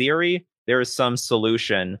say, in theory, there is some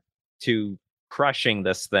solution to crushing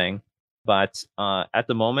this thing, but at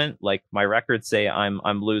the moment, like, my records say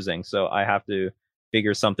I'm losing, so I have to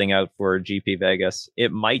figure something out for GP Vegas.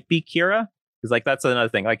 It might be Kira, because like that's another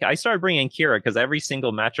thing. Like, I started bringing Kira because every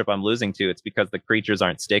single matchup I'm losing to, it's because the creatures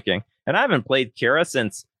aren't sticking, and I haven't played Kira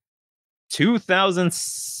since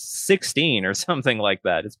 2016 or something like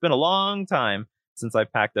that. It's been a long time since I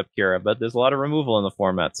packed up Kira, but there's a lot of removal in the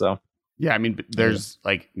format. So yeah, I mean, there's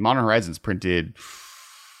like Modern Horizons printed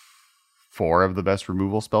 4 of the best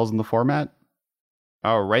removal spells in the format.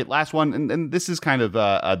 All right, last one, and this is kind of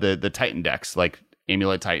the Titan decks, like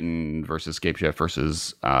Amulet Titan versus Scapeshift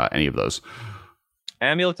versus any of those.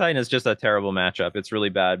 Amulet Titan is just a terrible matchup. It's really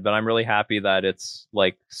bad, but I'm really happy that it's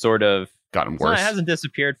like sort of gotten worse. It hasn't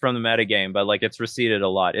disappeared from the metagame, but like, it's receded a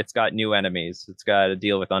lot. It's got new enemies. It's got to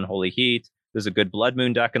deal with Unholy Heat. There's a good Blood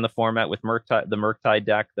Moon deck in the format with the Murktide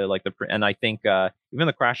deck. And I think even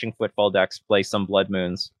the Crashing Footfall decks play some Blood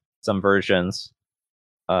Moons, some versions.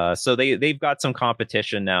 So they've got some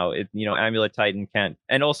competition now. Amulet Titan can't,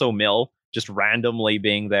 and also Mill just randomly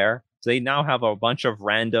being there. So they now have a bunch of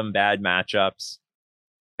random bad matchups,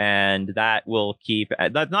 and that will keep.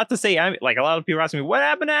 Not to say, like, a lot of people are asking me, what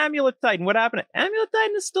happened to Amulet Titan? What happened? Amulet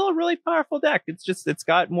Titan is still a really powerful deck. It's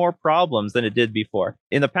got more problems than it did before.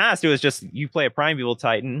 In the past, it was just you play a Primeval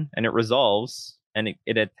Titan and it resolves and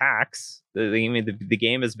it attacks. The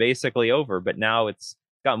game is basically over. But now it's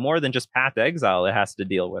got more than just Path to Exile it has to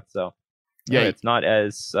deal with. So yeah, it's not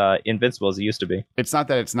as invincible as it used to be. It's not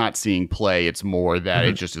that it's not seeing play. It's more that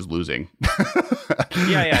it just is losing.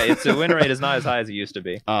 yeah. It's a win rate is not as high as it used to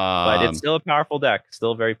be, but it's still a powerful deck.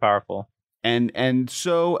 Still very powerful. And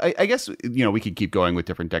so I guess, we could keep going with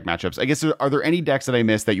different deck matchups. I guess, are there any decks that I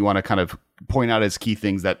missed that you want to kind of point out as key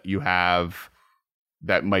things that you have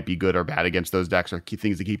that might be good or bad against those decks, or key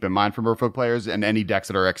things to keep in mind for Merfolk players, and any decks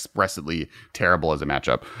that are expressly terrible as a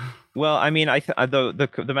matchup? Well, I mean, the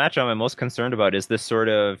matchup I'm most concerned about is this sort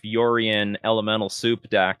of Yorian Elemental Soup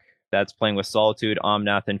deck that's playing with Solitude,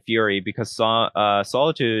 Omnath, and Fury, because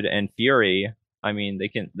Solitude and Fury, I mean,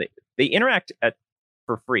 they interact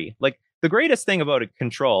for free. Like, the greatest thing about a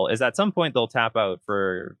control is at some point they'll tap out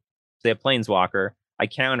for, say, a Planeswalker. I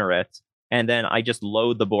counter it, and then I just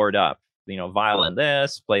load the board up. Violent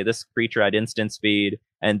this, play this creature at instant speed,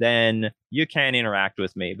 and then you can interact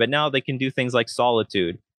with me. But now they can do things like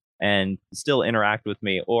Solitude and still interact with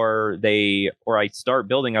me, or I start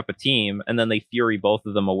building up a team and then they Fury both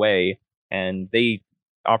of them away, and they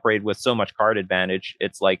operate with so much card advantage,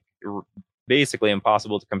 it's like basically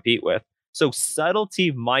impossible to compete with. So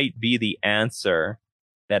subtlety might be the answer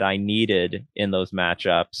that I needed in those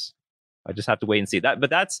matchups. I just have to wait and see that.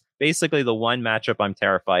 But that's basically the one matchup I'm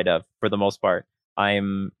terrified of for the most part.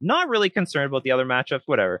 I'm not really concerned about the other matchups,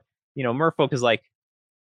 whatever. Merfolk is like,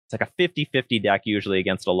 it's like a 50-50 deck usually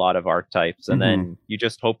against a lot of archetypes. And then you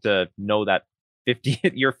just hope to know that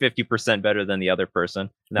you're 50% better than the other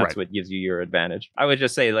person. And that's what gives you your advantage. I would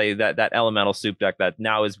just say, like, that Elemental Soup deck that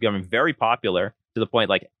now is becoming very popular to the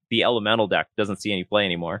point, like, the Elemental deck doesn't see any play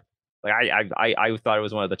anymore. Like, I thought it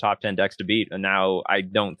was one of the top 10 decks to beat, and now I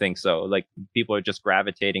don't think so. Like, people are just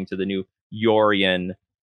gravitating to the new Yorian,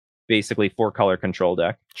 basically 4-color control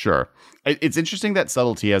deck. Sure. It's interesting that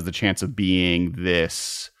Subtlety has the chance of being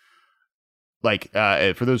this, like,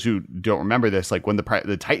 for those who don't remember this, like, when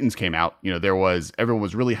the Titans came out, everyone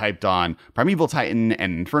was really hyped on Primeval Titan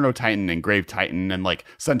and Inferno Titan and Grave Titan and, like,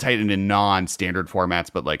 Sun Titan in non-standard formats,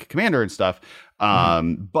 but, like, Commander and stuff.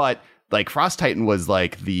 But like, Frost Titan was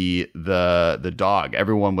like the dog.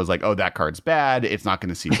 Everyone was like, oh, that card's bad. It's not going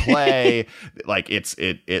to see play. Like,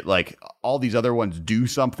 it like all these other ones do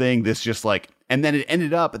something. This just, like, and then it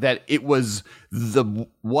ended up that it was the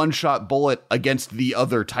one-shot bullet against the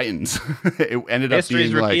other Titans. It ended up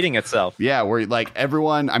being repeating itself. Yeah, where like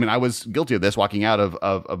everyone, I mean, I was guilty of this walking out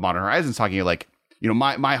of Modern Horizons, talking like, you know,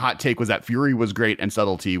 my hot take was that Fury was great and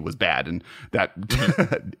Subtlety was bad, and that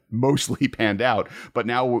mostly panned out. But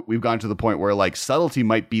now we've gone to the point where like Subtlety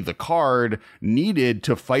might be the card needed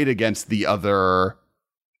to fight against the other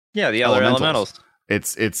the other elementals.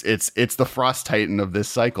 It's the Frost Titan of this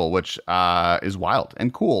cycle, which is wild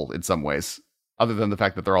and cool in some ways, other than the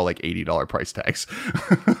fact that they're all like $80 price tags.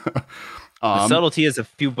 The Subtlety is a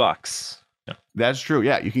few bucks. That's true.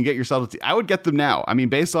 Yeah, you can get your Subtlety. I would get them now. I mean,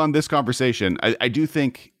 based on this conversation, I do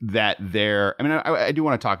think that they're... I mean, I do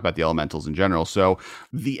want to talk about the elementals in general. So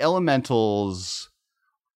the elementals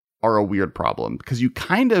are a weird problem because you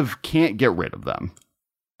kind of can't get rid of them.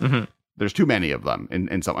 Mm-hmm. There's too many of them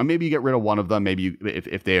in some. Maybe you get rid of one of them. Maybe you,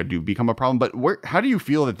 if they do become a problem. But how do you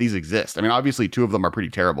feel that these exist? I mean, obviously, two of them are pretty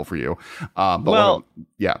terrible for you. But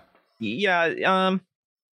yeah.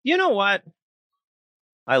 You know what?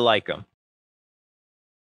 I like them.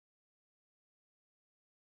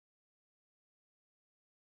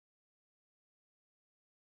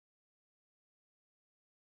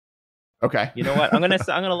 Okay. You know what? I'm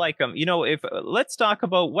gonna like them. You know, let's talk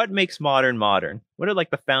about what makes modern modern. What are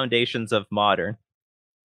like the foundations of modern?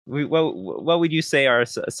 What would you say are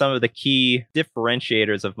some of the key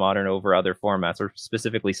differentiators of modern over other formats, or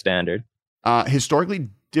specifically standard? Historically,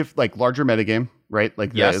 like larger metagame, right?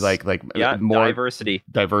 Like yes. More diversity.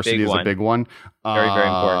 Diversity is a big one. Very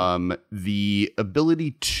important. The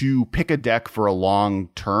ability to pick a deck for a long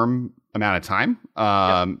term amount of time.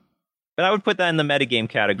 But I would put that in the metagame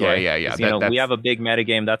category. Yeah. We have a big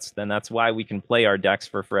metagame. That's why we can play our decks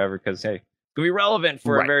for forever, because hey, it can be relevant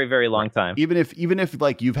for a very, very long time. Even if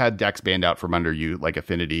like you've had decks banned out from under you, like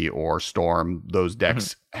Affinity or Storm, those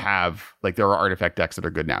decks have like, there are artifact decks that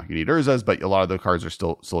are good now. You need Urzas, but a lot of the cards are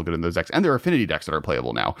still good in those decks, and there are Affinity decks that are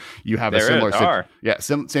playable now. You have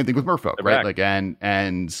same thing with Merfolk, right? Like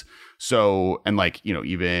and so, and like, you know,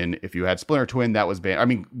 even if you had Splinter Twin, that was banned. I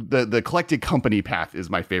mean, the Collected Company path is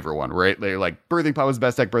my favorite one, right? They're like, Birthing Pod was the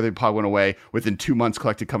best deck. Birthing Pod went away. Within 2 months,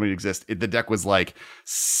 Collected Company exists. The deck was like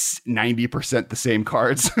 90% the same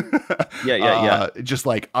cards. Just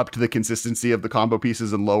like upped the consistency of the combo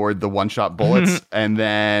pieces and lowered the one-shot bullets. And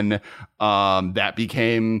then that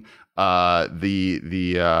became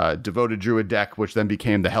the Devoted Druid deck, which then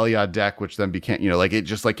became the Heliod deck, which then became, you know, like it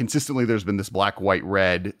just like consistently there's been this black, white,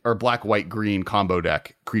 red or black, white, green combo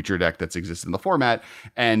deck, creature deck that's existed in the format.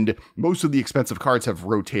 And most of the expensive cards have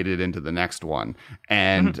rotated into the next one.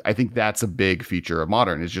 And I think that's a big feature of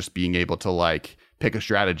Modern, is just being able to like pick a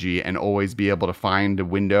strategy and always be able to find a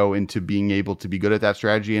window into being able to be good at that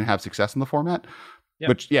strategy and have success in the format. Yep.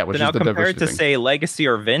 Which so is now the compared to thing. Say Legacy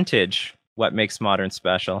or Vintage, what makes Modern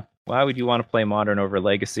special? Why would you want to play Modern over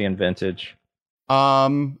Legacy and Vintage?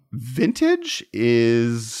 Vintage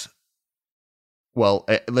is, well,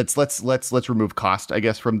 let's remove cost, I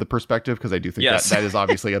guess, from the perspective, because I do think that is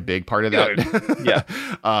obviously a big part of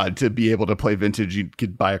that. To be able to play Vintage, you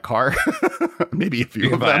could buy a car, maybe a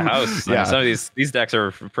few of buy them. A house. Yeah, some of these decks are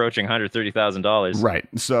approaching $130,000. Right.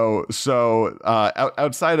 So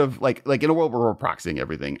outside of like in a world where we're proxying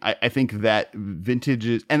everything, I think that Vintage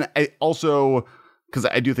is, and I also, because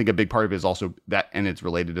I do think a big part of it is also that, and it's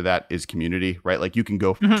related to that, is community, right? Like you can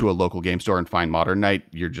go to a local game store and find Modern Night.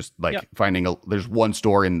 You're just like finding there's one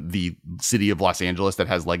store in the city of Los Angeles that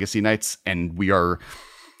has Legacy Nights, and we are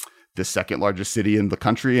the second largest city in the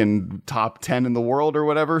country and top 10 in the world or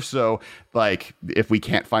whatever. So like, if we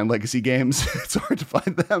can't find Legacy games, it's hard to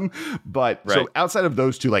find them. But so outside of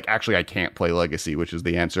those two, like actually I can't play Legacy, which is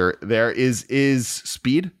the answer. There is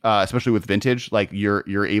speed, especially with Vintage. Like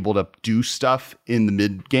you're able to do stuff in the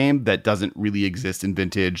mid game that doesn't really exist in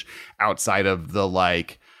Vintage, outside of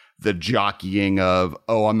the jockeying of,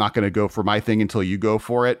 oh, I'm not going to go for my thing until you go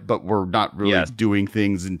for it, but we're not really doing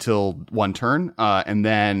things until one turn. And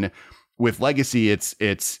then with Legacy, it's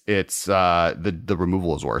the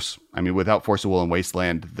removal is worse. I mean, without Force of Will and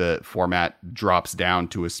Wasteland, the format drops down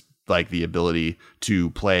to like the ability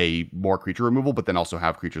to play more creature removal, but then also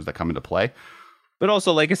have creatures that come into play. But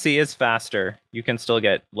also Legacy is faster. You can still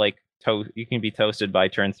get you can be toasted by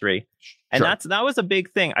turn 3. And that was a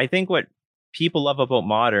big thing. I think what people love about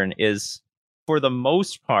Modern is, for the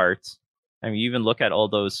most part, I mean, you even look at all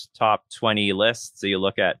those top 20 lists, so you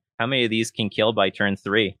look at how many of these can kill by turn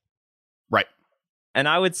 3. Right. And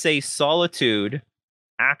I would say Solitude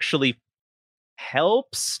actually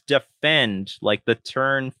helps defend like the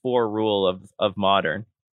turn 4 rule of Modern.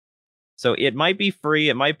 So it might be free,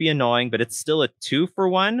 it might be annoying, but it's still a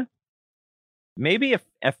 2-for-1. maybe if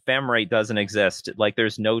Ephemerate doesn't exist, like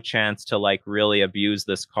there's no chance to like really abuse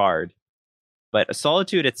this card. But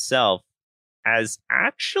Solitude itself has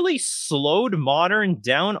actually slowed Modern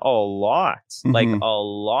down a lot. Like a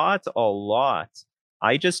lot.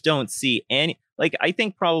 I just don't see any. Like, I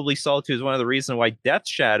think probably Solitude is one of the reasons why Death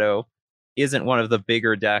Shadow isn't one of the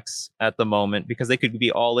bigger decks at the moment, because they could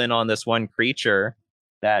be all in on this one creature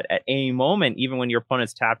that at any moment, even when your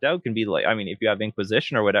opponent's tapped out, can be like, I mean, if you have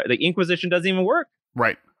Inquisition or whatever, the Inquisition doesn't even work.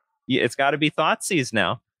 Right. It's got to be Thoughtseize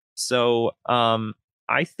now. So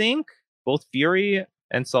I think both Fury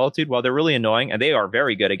and Solitude, while they're really annoying, and they are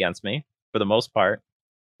very good against me for the most part,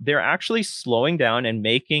 they're actually slowing down and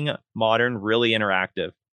making Modern really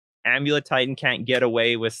interactive. Amulet Titan can't get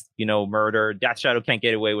away with, murder. Death Shadow can't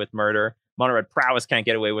get away with murder. Mono Red Prowess can't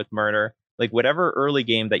get away with murder. Like, whatever early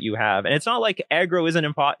game that you have. And it's not like aggro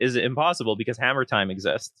is impossible, because Hammer Time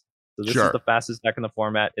exists. So this is the fastest deck in the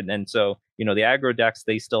format. And then so, the aggro decks,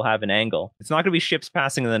 they still have an angle. It's not going to be ships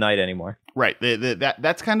passing in the night anymore. Right.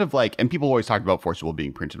 That's kind of like, and people always talk about Force Will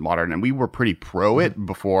being printed Modern, and we were pretty pro it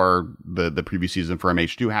before the previous season for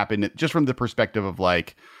MH2 happened, just from the perspective of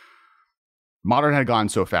like, Modern had gone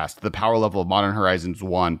so fast. The power level of Modern Horizons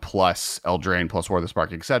 1 plus Eldraine plus War of the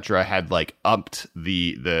Spark, etc., had like upped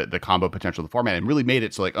the combo potential of the format and really made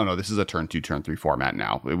it so like, oh no, this is a turn 2, turn 3 format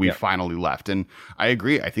now. We finally left. And I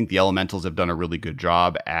agree. I think the Elementals have done a really good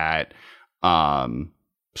job at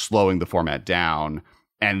slowing the format down.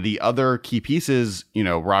 And the other key pieces,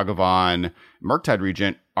 Ragavan, Murktide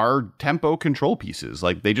Regent, are tempo control pieces.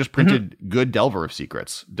 Like, they just printed good Delver of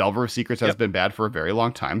Secrets. Delver of Secrets has been bad for a very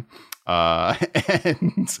long time.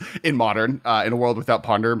 And in Modern, in a world without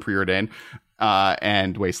Ponder and Preordain,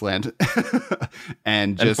 and Wasteland,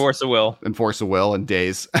 and Force of Will, and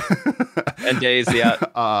Days, and Days,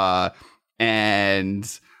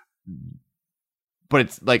 but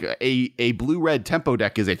it's like a blue-red tempo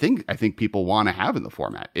deck is a thing I think people want to have in the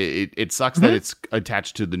format. It sucks that it's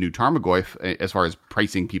attached to the new Tarmogoyf as far as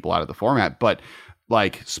pricing people out of the format, but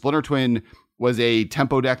like Splinter Twin was a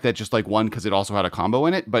tempo deck that just like won because it also had a combo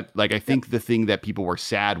in it. But like, I think the thing that people were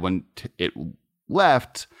sad when it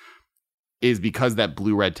left is because that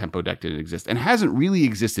blue-red tempo deck didn't exist and hasn't really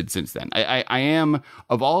existed since then. I am,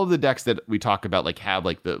 of all of the decks that we talk about, like have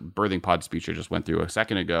like the Birthing Pod speech I just went through a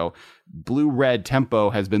second ago, blue-red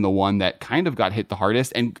tempo has been the one that kind of got hit the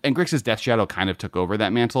hardest, and Grixis Death Shadow kind of took over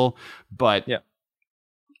that mantle. But,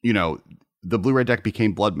 the blue-red deck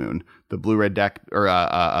became Blood Moon. The blue-red deck, or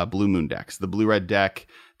Blue Moon decks. The blue-red deck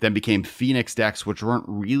then became Phoenix decks, which weren't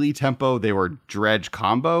really tempo. They were dredge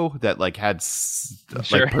combo that like had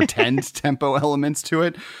like pretend tempo elements to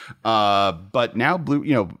it. But now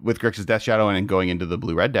with Grixis Death Shadow and going into the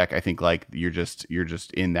blue-red deck, I think like you're just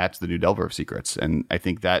in, that's the new Delver of Secrets. And I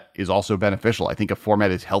think that is also beneficial. I think a format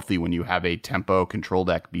is healthy when you have a tempo control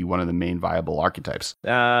deck be one of the main viable archetypes.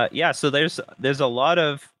 So there's a lot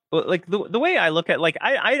of, like the way I look at, like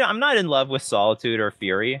I'm not in love with Solitude or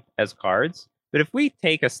Fury as cards, but if we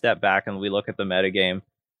take a step back and we look at the metagame,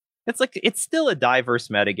 it's still a diverse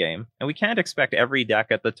metagame, and we can't expect every deck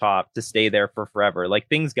at the top to stay there for forever. Like,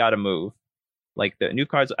 things got to move. Like the new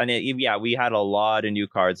cards, and we had a lot of new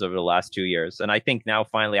cards over the last 2 years, and I think now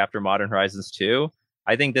finally after Modern Horizons 2,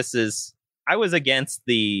 I think I was against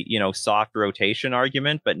the soft rotation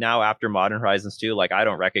argument, but now after Modern Horizons 2, like I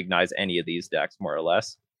don't recognize any of these decks more or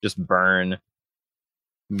less. Just burn,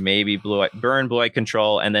 maybe Blue-White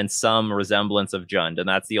Control, and then some resemblance of Jund. And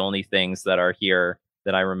that's the only things that are here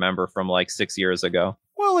that I remember from like 6 years ago.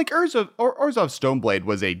 Well, like Orzhov Stoneblade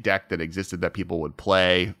was a deck that existed that people would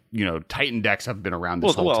play. Titan decks have been around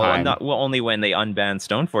this whole time. Only when they unbanned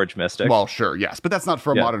Stoneforge Mystic. Well, sure, yes. But that's not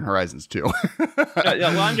for Modern Horizons 2.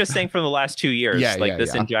 Well, I'm just saying from the last 2 years,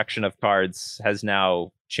 this injection of cards has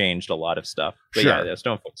now changed a lot of stuff. But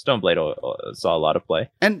Stoneblade saw a lot of play.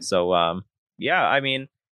 And so, I mean,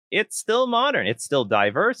 it's still modern. It's still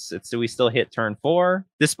diverse. We still hit turn 4.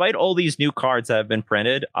 Despite all these new cards that have been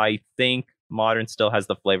printed, I think Modern still has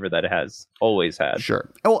the flavor that it has always had. Sure.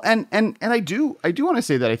 Well, and I do want to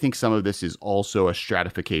say that I think some of this is also a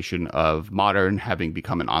stratification of Modern having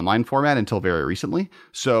become an online format until very recently.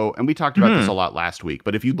 So, and we talked about this a lot last week,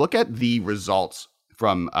 but if you look at the results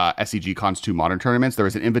from SCG Con's 2 Modern tournaments, there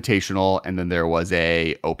was an invitational and then there was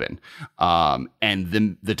a open. And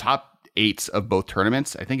then the top 8s of both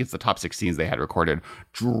tournaments, I think it's the top 16s they had recorded,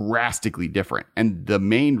 drastically different. And the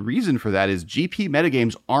main reason for that is GP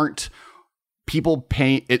metagames aren't people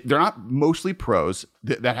paying it. They're not mostly pros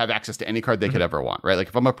that have access to any card they could ever want, right? Like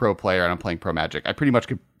if I'm a pro player and I'm playing Pro Magic, I pretty much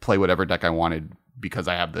could play whatever deck I wanted because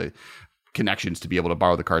I have the connections to be able to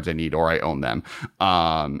borrow the cards I need, or I own them.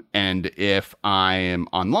 And if I'm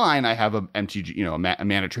online, I have a MTG, a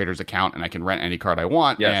Mana Traders account, and I can rent any card I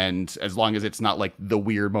want. Yes. And as long as it's not like the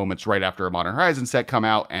weird moments right after a Modern Horizons set come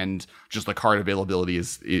out and just the card availability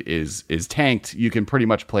is tanked, you can pretty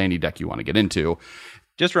much play any deck you want to get into.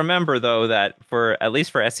 Just remember though that at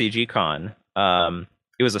least for SCG Con,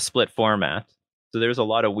 it was a split format. So there's a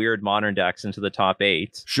lot of weird modern decks into the top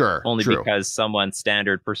 8. Sure. Only because someone's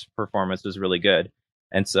standard performance was really good.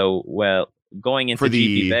 And so, going into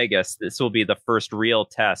GP Vegas, this will be the first real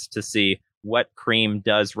test to see what cream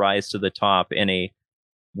does rise to the top in a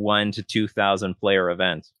 1,000 to 2,000 player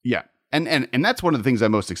event. Yeah. And that's one of the things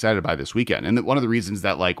I'm most excited by this weekend. And one of the reasons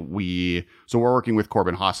that we're working with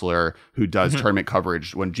Corbin Hostler, who does tournament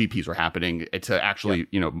coverage when GPs were happening, to actually,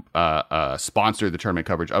 sponsor the tournament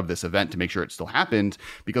coverage of this event to make sure it still happened,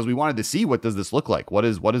 because we wanted to see, what does this look like? What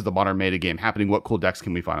is the modern meta game happening? What cool decks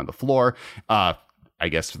can we find on the floor? I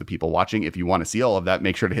guess for the people watching, if you want to see all of that,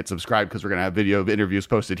 make sure to hit subscribe, because we're going to have video of interviews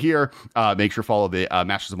posted here. Make sure to follow the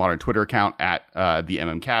Masters of Modern Twitter account at the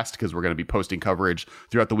MMCast, because we're going to be posting coverage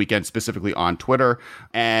throughout the weekend, specifically on Twitter.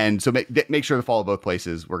 And so make sure to follow both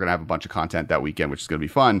places. We're going to have a bunch of content that weekend, which is going to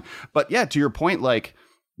be fun. But yeah, to your point,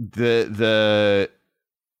 the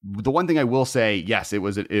one thing I will say, yes, it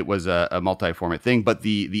was a multi-format thing, but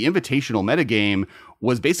the invitational metagame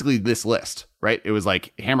was basically this list, right? It was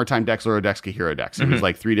like Hammer Time decks, Loro decks, Kahiro decks. It was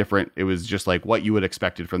like 3 different. It was just like what you would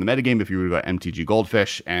expected from the metagame if you were to go to MTG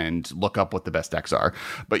Goldfish and look up what the best decks are.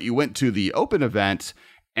 But you went to the open event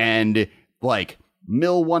and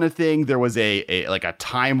Mill won a thing. There was a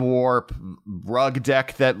Time Warp Rug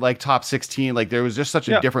deck that top 16. There was just such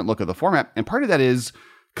a different look of the format. And part of that is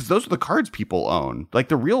because those are the cards people own.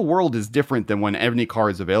 The real world is different than when any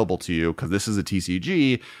card is available to you, because this is a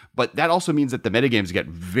TCG. But that also means that the metagames get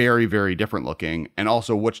very, very different looking. And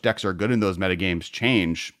also which decks are good in those metagames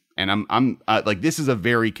change. And I'm this is a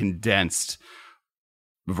very condensed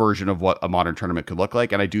version of what a modern tournament could look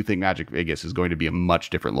like. And I do think Magic Vegas is going to be a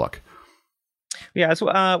much different look. Yeah. So,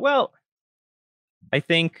 I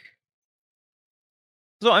think.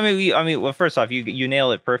 So well, first off, you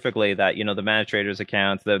nail it perfectly that the Mana Traders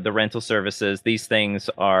accounts, the rental services, these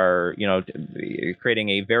things are creating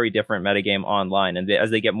a very different metagame online, and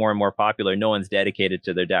as they get more and more popular, no one's dedicated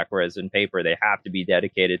to their deck, whereas in paper they have to be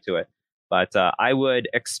dedicated to it. But I would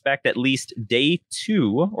expect at least day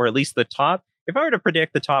 2, or at least the top. If I were to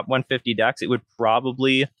predict the top 150 decks, it would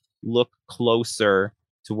probably look closer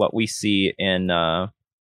to what we see in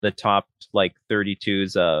the top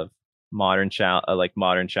 32s of modern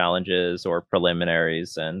challenges or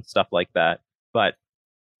preliminaries and stuff like that. But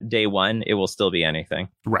day 1, it will still be anything,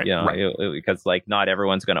 right? Because not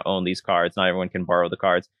everyone's going to own these cards. Not everyone can borrow the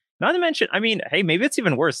cards. Not to mention, hey, maybe it's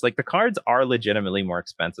even worse. The cards are legitimately more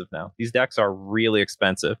expensive now. These decks are really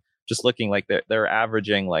expensive. Just looking they're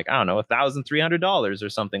averaging $1,300 or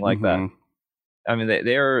something like that.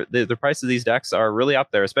 The price of these decks are really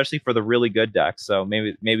up there, especially for the really good decks. So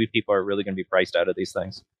maybe people are really going to be priced out of these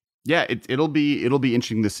things. Yeah, it'll be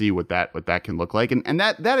interesting to see what that can look like, and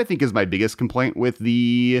that I think is my biggest complaint with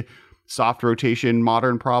the soft rotation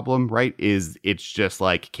modern problem, right? Is it's just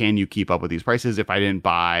can you keep up with these prices? If I didn't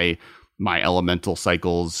buy my elemental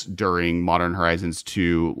cycles during Modern Horizons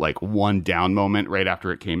 2, one down moment right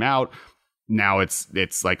after it came out, now it's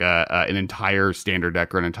an entire standard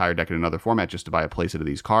deck or an entire deck in another format just to buy a playset of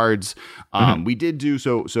these cards. We did do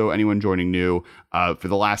so anyone joining new, for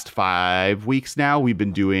the last 5 weeks now, we've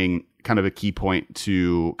been doing kind of a key point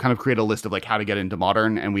to kind of create a list of how to get into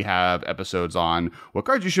modern, and we have episodes on what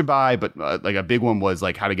cards you should buy, but a big one was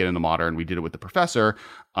how to get into modern. We did it with the professor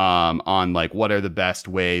on what are the best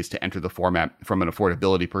ways to enter the format from an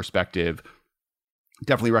affordability perspective.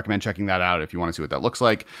 Definitely recommend checking that out if you want to see what that looks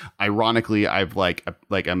like. Ironically, I'm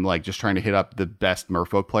just trying to hit up the best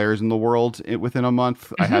Merfolk players in the world within a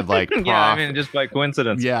month. I had just by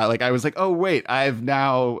coincidence. Yeah, I was oh wait, I've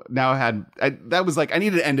now had that was I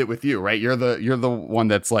needed to end it with you, right? You're the one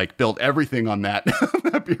that's built everything on that,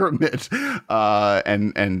 that pyramid,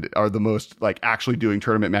 and are the most actually doing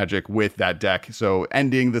tournament magic with that deck. So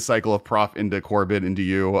ending the cycle of Prof into Corbin into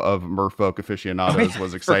you of Merfolk aficionados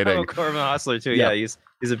was exciting. Corbin Hostler too, yep. Yeah.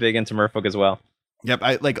 He's a big into Merfolk as well. Yep,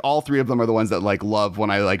 I all 3 of them are the ones that love when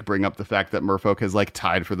I bring up the fact that Merfolk has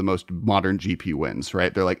tied for the most modern GP wins,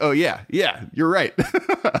 right? They're oh yeah, you're right.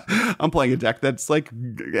 I'm playing a deck that's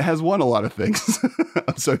has won a lot of things.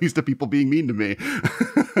 I'm so used to people being mean to me.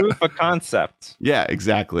 Proof of concept. Yeah,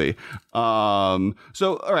 exactly. So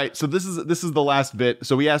all right, so this is the last bit.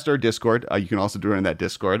 So we asked our Discord. You can also do it in that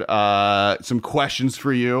Discord. Some questions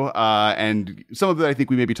for you, and some of it I think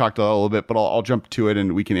we maybe talked a little bit, but I'll jump to it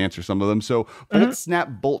and we can answer some of them. So Bolt Snap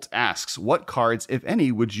Bolt asks, what cards, if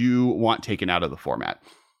any, would you want taken out of the format?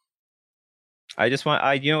 I just want,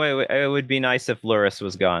 it would be nice if Luris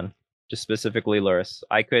was gone. Just specifically Luris.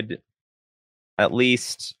 I could at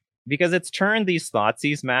least, because it's turned these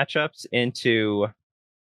Thoughtseize matchups into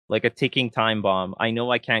like a ticking time bomb. I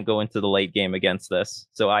know I can't go into the late game against this,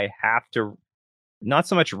 so I have to not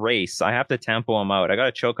so much race. I have to tempo them out. I got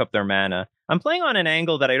to choke up their mana. I'm playing on an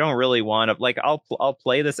angle that I don't really want to. Like I'll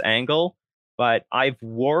play this angle, but I've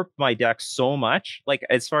warped my deck so much. Like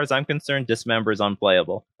as far as I'm concerned, Dismember is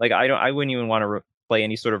unplayable. Like I wouldn't even want to play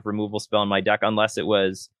any sort of removal spell in my deck unless it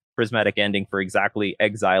was Prismatic Ending for exactly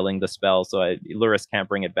exiling the spell, so Luris can't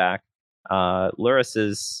bring it back. Luris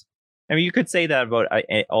is, I mean, you could say that about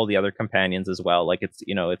all the other companions as well. Like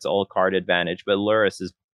it's all card advantage, but Luris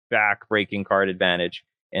is back-breaking card advantage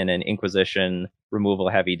in an Inquisition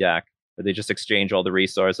removal-heavy deck where they just exchange all the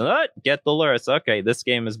resources and get the Luris. Okay, this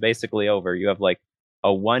game is basically over. You have like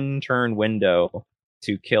a one-turn window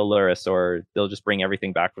to kill Luris, or they'll just bring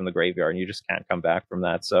everything back from the graveyard, and you just can't come back from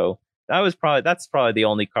that. So that's probably the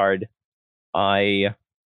only card I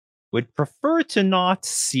would prefer to not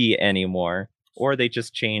see anymore, or they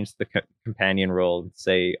just change the companion role and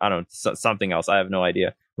say, I don't know, something else. I have no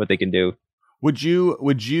idea what they can do. Would you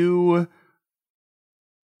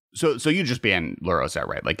so you just ban Luros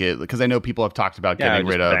outright, like because I know people have talked about getting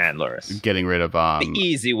rid of the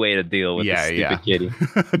easy way to deal with this stupid kitty.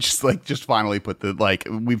 just finally put the, like,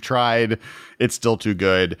 we've tried, it's still too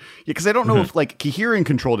good. Yeah, because I don't know if like Kihira in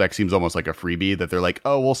control deck seems almost like a freebie that they're like,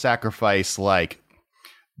 oh, we'll sacrifice like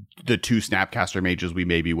the two Snapcaster mages we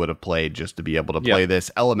maybe would have played just to be able to play this.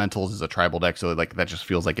 Elementals is a tribal deck, so like that just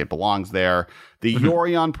feels like it belongs there. The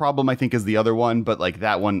Yorion problem, I think, is the other one, but like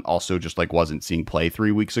that one also just like wasn't seeing play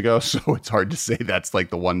 3 weeks ago, so it's hard to say that's like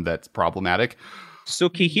the one that's problematic. So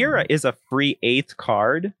Kihira is a free 8th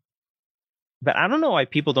card, but I don't know why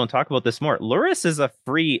people don't talk about this more. Luris is a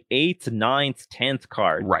free 8th, 9th, 10th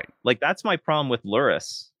card. Right. Like that's my problem with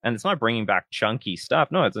Luris, and it's not bringing back chunky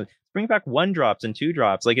stuff. No, it's bring back 1-drops and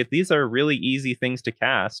 2-drops. Like if these are really easy things to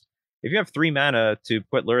cast, if you have 3 mana to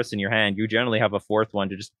put Luris in your hand, you generally have a 4th one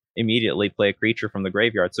to just immediately play a creature from the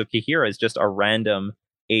graveyard. So Kihira is just a random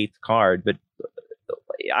 8th card, but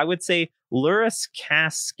I would say Luris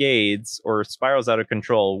cascades or spirals out of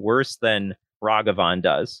control worse than Ragavan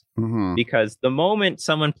does, because the moment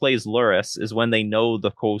someone plays Luris is when they know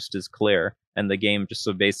the coast is clear and the game just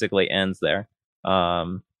so basically ends there.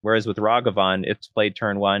 Whereas with Ragavan, it's played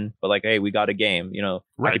turn 1, but like, hey, we got a game.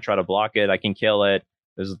 I could try to block it, I can kill it.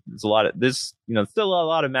 There's a lot of this, still a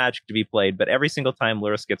lot of Magic to be played, but every single time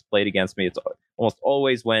Luris gets played against me, it's almost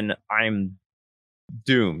always when I'm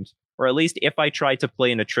doomed, or at least if I try to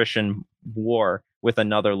play an attrition war with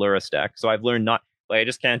another Luris deck. So I've learned I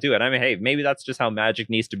just can't do it. I mean, hey, maybe that's just how Magic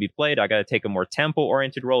needs to be played. I got to take a more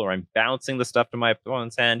tempo-oriented role, or I'm bouncing the stuff to my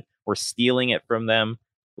opponent's hand or stealing it from them.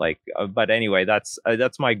 But anyway, that's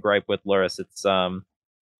my gripe with Luris. It's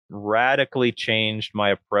radically changed my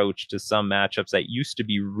approach to some matchups that used to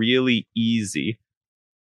be really easy.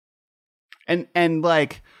 And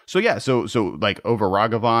like, so like over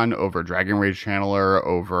Ragavan, over Dragon Rage Channeler,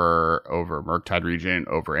 over Murktide Regent,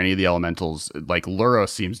 over any of the elementals, like Luros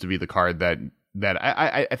seems to be the card that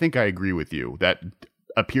I think I agree with you, that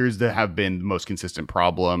appears to have been the most consistent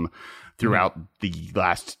problem throughout the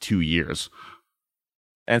last 2 years.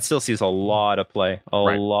 And still sees a lot of play.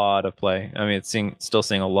 Lot of play. I mean, it's still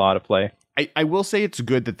seeing a lot of play. I will say it's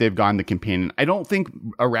good that they've gone the companion. I don't think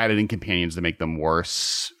eradicating companions to make them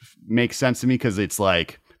worse makes sense to me, because it's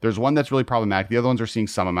like there's one that's really problematic. The other ones are seeing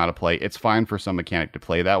some amount of play. It's fine for some mechanic to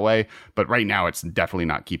play that way, but right now it's definitely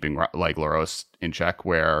not keeping like Luros in check.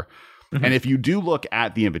 And if you do look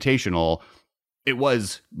at the Invitational, it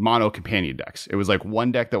was mono companion decks. It was like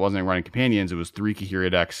one deck that wasn't running companions. It was 3 Kihira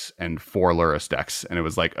decks and 4 Luris decks. And it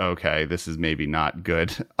was like, okay, this is maybe not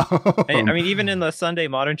good. I mean, even in the Sunday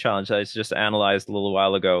Modern Challenge I just analyzed a little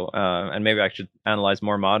while ago, and maybe I should analyze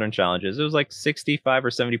more Modern Challenges, it was like 65 or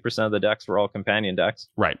 70% of the decks were all companion decks.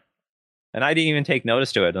 Right. And I didn't even take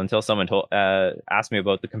notice to it until someone asked me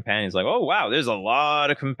about the companions. Like, oh, wow, there's a lot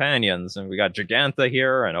of companions. And we got Gigantha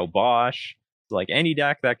here and Obosh. Like any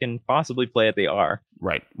deck that can possibly play it, they are.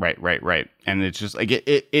 Right. And it's just like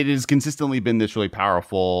it has consistently been this really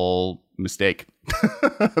powerful mistake.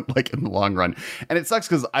 like in the long run. And it sucks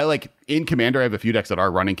because I like in Commander, I have a few decks that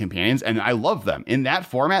are running companions and I love them. In that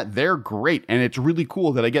format, they're great. And it's really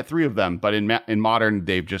cool that I get 3 of them. But in Modern,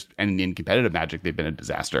 they've just, and in competitive Magic, they've been a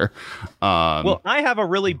disaster. Well, I have a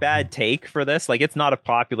really bad take for this. Like, it's not a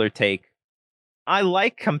popular take. I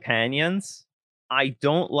like companions. I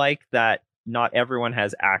don't like that not everyone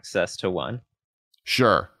has access to one.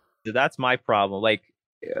 Sure. That's my problem. Like,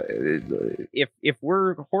 if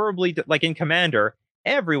we're horribly like in Commander,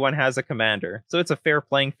 everyone has a commander, so it's a fair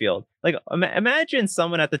playing field. Like, imagine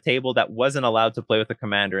someone at the table that wasn't allowed to play with a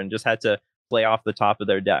commander and just had to play off the top of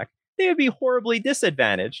their deck. They would be horribly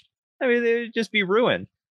disadvantaged. I mean, they would just be ruined.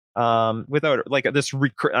 Without like this,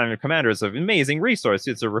 commander is an amazing resource.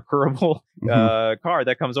 It's a recurable card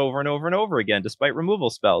that comes over and over and over again, despite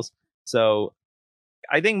removal spells. So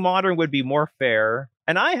I think Modern would be more fair.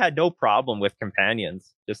 And I had no problem with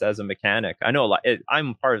companions just as a mechanic. I know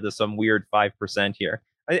I'm part of some weird 5% here.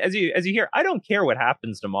 As you hear, I don't care what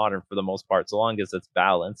happens to Modern for the most part, so long as it's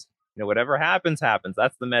balanced. You know, whatever happens, happens.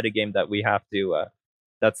 That's the metagame that we have to.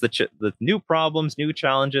 That's the new problems, new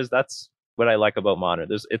challenges. That's what I like about Modern.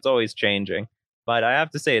 It's always changing. But I have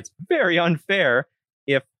to say, it's very unfair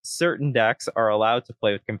if certain decks are allowed to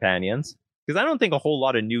play with companions. Because I don't think a whole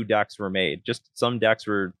lot of new decks were made. Just some decks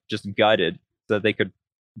were just gutted so that they could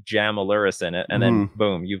jam a Lurrus in it, and then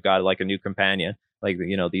boom, you've got like a new companion. Like,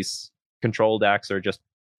 you know, these control decks are just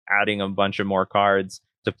adding a bunch of more cards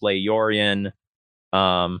to play Yorion.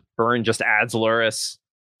 Burn just adds Lurrus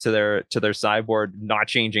to their sideboard, not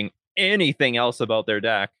changing anything else about their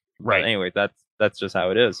deck. Right. But anyway, that's just how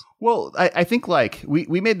it is. Well, I think like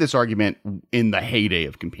we made this argument in the heyday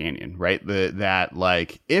of Companion, right? That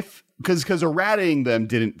like if because eradicating them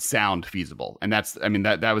didn't sound feasible, and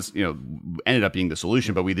that was, you know, ended up being the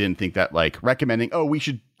solution, but we didn't think that like recommending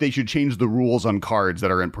they should change the rules on cards that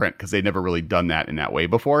are in print, because they'd never really done that in that way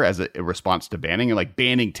before as a response to banning, and like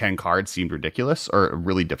banning 10 cards seemed ridiculous or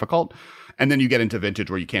really difficult. And then you get into Vintage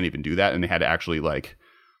where you can't even do that, and they had to actually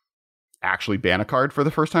ban a card for the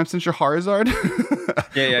first time since your Charizard.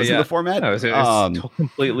 Was in the format. No, it was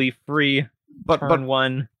completely free. Turn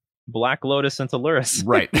one Black Lotus into Lurrus.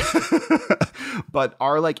 Right. But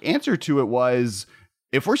our like answer to it was,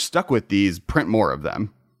 if we're stuck with these, print more of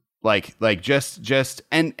them. Like just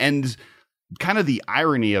and kind of the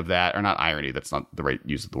irony of that, or not irony, that's not the right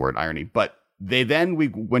use of the word irony, but we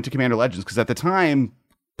went to Commander Legends because at the time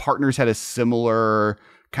partners had a similar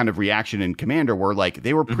kind of reaction in Commander where like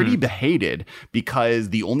they were pretty behated because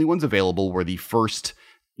the only ones available were the first,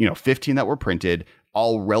 15 that were printed,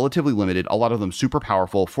 all relatively limited, a lot of them super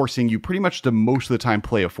powerful, forcing you pretty much to most of the time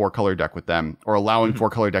play a 4-color deck with them, or allowing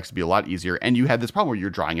 4-color decks to be a lot easier. And you had this problem where you're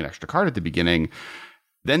drawing an extra card at the beginning.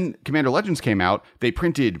 Then Commander Legends came out, they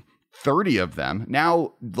printed 30 of them.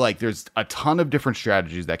 Now, like, there's a ton of different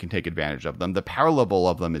strategies that can take advantage of them. The power level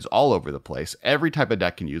of them is all over the place. Every type of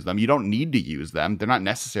deck can use them. You don't need to use them. They're not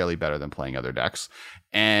necessarily better than playing other decks.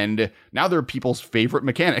 And now they're people's favorite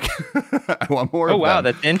mechanic. I want more of them. Oh, wow,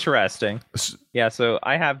 that's interesting. Yeah, so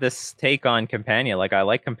I have this take on Companion. Like, I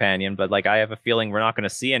like Companion, but, like, I have a feeling we're not going to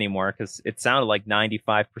see anymore because it sounded like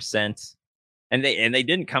 95%. And they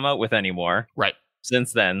didn't come out with any more. Right.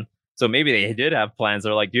 Since then. So maybe they did have plans.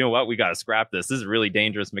 They're like, you know what? We got to scrap this. This is a really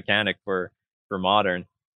dangerous mechanic for Modern.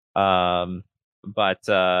 But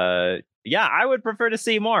yeah, I would prefer to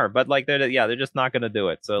see more. But like, they're just not going to do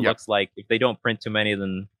it. So it looks like if they don't print too many,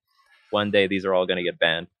 then one day these are all going to get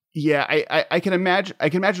banned. Yeah, I can imagine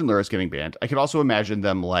Lurrus getting banned. I could also imagine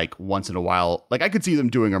them like once in a while. Like I could see them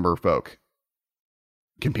doing a Merfolk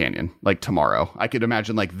Companion like tomorrow. I could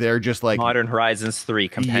imagine like they're just like Modern Horizons 3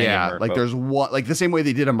 Companion. Yeah, Merfolk. like there's one, like the same way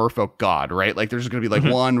they did a Merfolk God, right? Like there's going to be like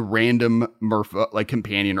one random Merfolk like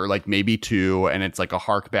companion, or like maybe two, and it's like a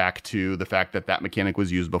hark back to the fact that mechanic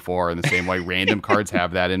was used before, in the same way random cards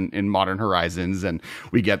have that in Modern Horizons, and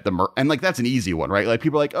we get and like that's an easy one, right? Like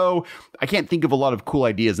people are like, oh, I can't think of a lot of cool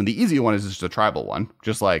ideas, and the easy one is just a tribal one,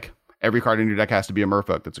 just like every card in your deck has to be a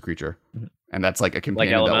Merfolk that's a creature. And that's like a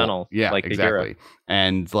companion. Like elemental. Yeah, like exactly.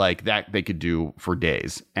 And like that they could do for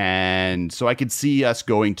days. And so I could see us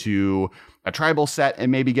going to a tribal set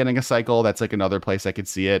and maybe getting a cycle. That's like another place I could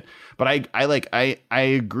see it. But I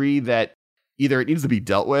agree that either it needs to be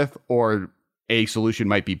dealt with, or a solution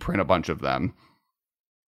might be print a bunch of them.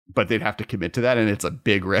 But they'd have to commit to that, and it's a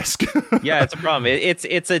big risk. Yeah, it's a problem.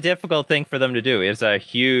 It's a difficult thing for them to do. It's a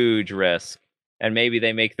huge risk. And maybe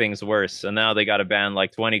they make things worse. And now they got to ban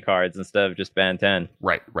like 20 cards instead of just ban 10.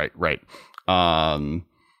 Right.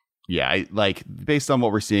 Yeah, like based on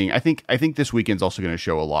what we're seeing, I think this weekend's also going to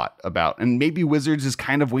show a lot about, and maybe Wizards is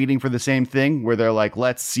kind of waiting for the same thing where they're like,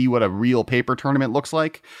 let's see what a real paper tournament looks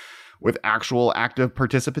like. with actual active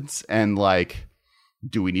participants, and like,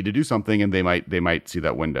 do we need to do something? And they might see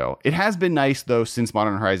that window. It has been nice though since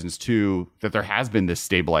Modern Horizons 2 that there has been this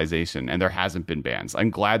stabilization and there hasn't been bans. I'm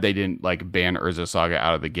glad they didn't like ban Urza Saga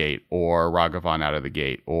out of the gate or Ragavan out of the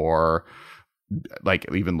gate or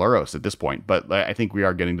like even Luros at this point. But I think we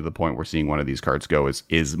are getting to the point where seeing one of these cards go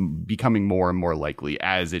is becoming more and more likely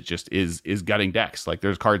as it just is gutting decks. Like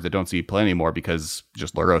there's cards that don't see play anymore because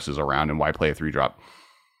just Luros is around, and why play a 3-drop?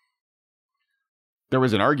 There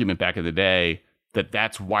was an argument back in the day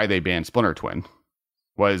that's why they banned Splinter Twin.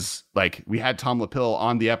 Was like, we had Tom Lapille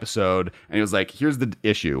on the episode and he was like, here's the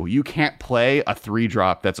issue. You can't play a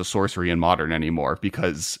 3-drop that's a sorcery in Modern anymore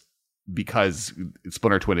because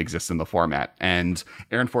Splinter Twin exists in the format. And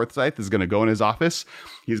Aaron Forsythe is going to go in his office.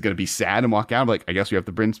 He's going to be sad and walk out. I'm like, I guess we have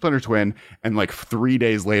to bring Splinter Twin. And like 3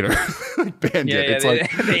 days later, banned it. It's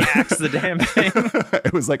they axed the damn thing.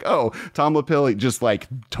 It was like, oh, Tom Lapille just like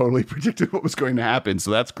totally predicted what was going to happen.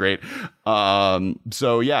 So that's great.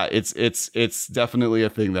 So yeah, it's definitely a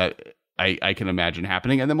thing that I can imagine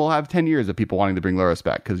happening. And then we'll have 10 years of people wanting to bring Luros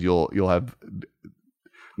back because you'll have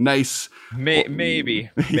nice. Maybe.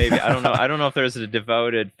 I don't know if there's a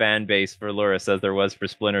devoted fan base for Luros as there was for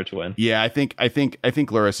Splinter Twin. Yeah, I think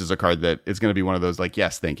Luros is a card that is going to be one of those like,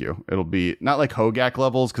 yes, thank you. It'll be not like Hogak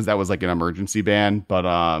levels because that was like an emergency ban, but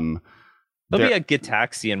there'll be a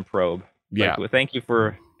Gitaxian probe. Yeah. Like, thank you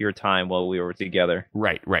for your time while we were together.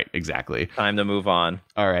 Right, exactly. Time to move on.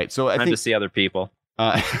 All right, so I think to see other people.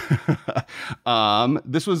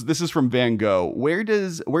 This is from Van Gogh. Where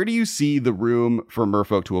do you see the room for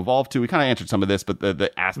Merfolk to evolve to? We kind of answered some of this, but the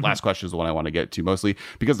last question is the one I want to get to mostly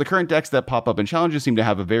because the current decks that pop up in challenges seem to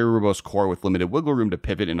have a very robust core with limited wiggle room to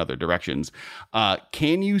pivot in other directions.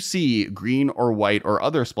 Can you see green or white or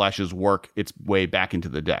other splashes work its way back into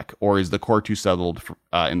the deck, or is the core too settled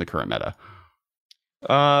in the current meta?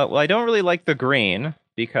 Well, I don't really like the green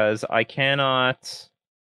because I cannot.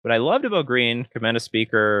 What I loved about green, Commander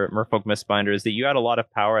Speaker, Merfolk Mistbinder, is that you had a lot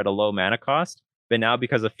of power at a low mana cost, but now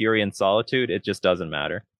because of Fury and Solitude, it just doesn't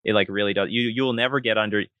matter. It like really does. You will never get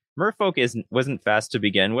under. Merfolk wasn't fast to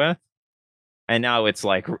begin with, and now it's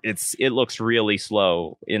like it looks really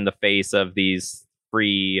slow in the face of these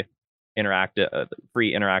free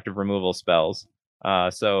interactive removal spells.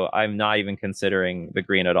 So I'm not even considering the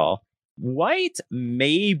green at all. White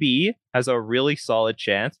maybe has a really solid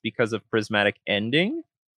chance because of Prismatic Ending.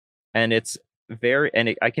 And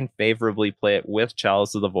I can favorably play it with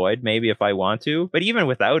Chalice of the Void, maybe if I want to. But even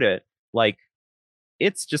without it, like,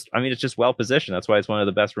 it's just well positioned. That's why it's one of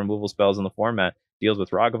the best removal spells in the format. Deals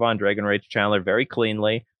with Ragavan, Dragon Rage Channeler very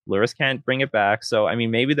cleanly. Luris can't bring it back. So, I mean,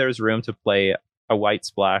 maybe there's room to play a white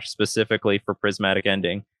splash specifically for Prismatic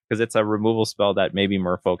Ending, because it's a removal spell that maybe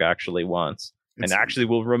Merfolk actually wants. And actually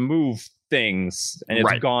will remove things, and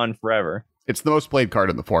it's gone forever. It's the most played card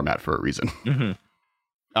in the format for a reason. Mm-hmm.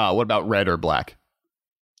 What about red or black?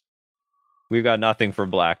 We've got nothing for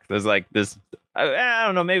black. There's like this. I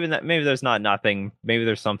don't know. Maybe there's not nothing. Maybe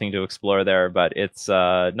there's something to explore there, but it's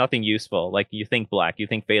nothing useful. Like, you think black, you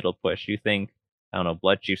think Fatal Push, you think, I don't know,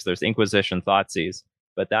 Blood Chiefs. There's Inquisition, Thoughtseize,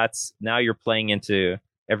 but that's now you're playing into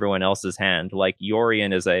everyone else's hand. Like,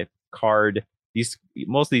 Yorion is a card.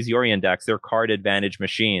 Most of these Yorion decks, they're card advantage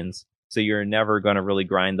machines. So you're never going to really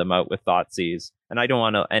grind them out with Thoughtseize. And I don't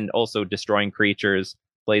want to. And also destroying creatures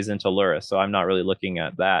plays into Luris, so I'm not really looking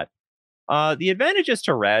at that. The advantages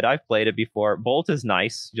to red, I've played it before. Bolt is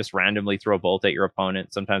nice. Just randomly throw Bolt at your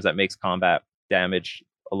opponent. Sometimes that makes combat damage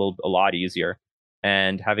a lot easier.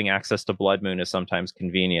 And having access to Blood Moon is sometimes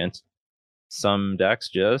convenient. Some decks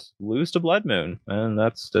just lose to Blood Moon, and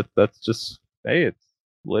that's just, hey, it's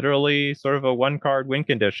literally sort of a one-card win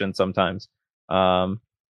condition sometimes. But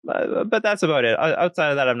that's about it.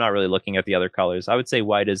 Outside of that, I'm not really looking at the other colors. I would say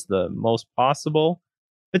white is the most possible.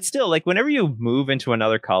 But still, like, whenever you move into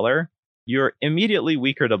another color, you're immediately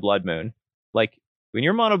weaker to Blood Moon. Like, when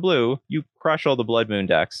you're mono blue, you crush all the Blood Moon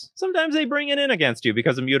decks. Sometimes they bring it in against you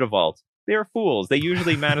because of Mutavault. They're fools. They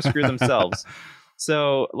usually mana screw themselves.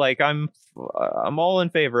 So, like, I'm all in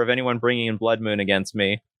favor of anyone bringing in Blood Moon against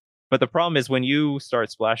me. But the problem is when you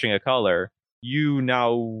start splashing a color, you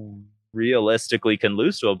now realistically can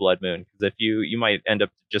lose to a Blood Moon, because if you might end up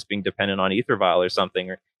just being dependent on Aether Vial or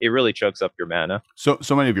something, or it really chokes up your mana. So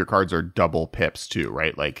many of your cards are double pips too,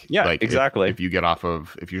 right? Like, yeah, like exactly. If you get off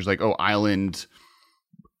of, if you're just like, oh, island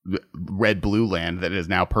red blue land that is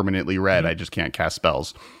now permanently red, I just can't cast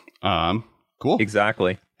spells. Cool.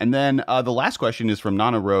 Exactly. And then the last question is from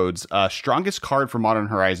Nana Rhodes. Strongest card for Modern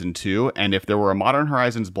Horizon 2, and if there were a Modern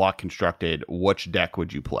Horizons block constructed, which deck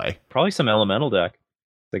would you play? Probably some elemental deck.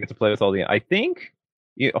 I get to play with all the. I think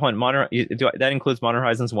Hold on, that includes Modern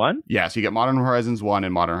Horizons 1? Yeah, so you get Modern Horizons 1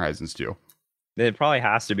 and Modern Horizons 2. It probably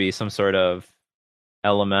has to be some sort of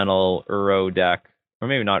elemental Uro deck, or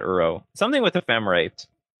maybe not Uro. Something with Ephemerate.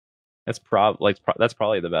 That's that's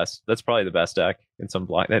probably the best. That's probably the best deck in some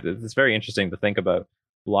block. It's very interesting to think about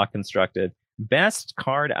block constructed. Best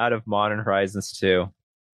card out of Modern Horizons 2.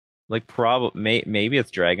 Like maybe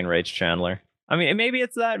it's Dragon Rage Channeler. I mean, maybe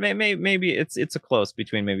it's that. Maybe it's a close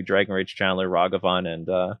between maybe Dragon Rage Channeler,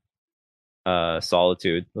 Ragavan, and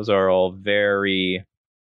Solitude. Those are all very.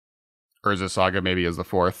 Urza Saga maybe is the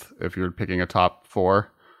fourth if you're picking a top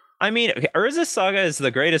four. I mean, Urza Saga is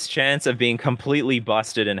the greatest chance of being completely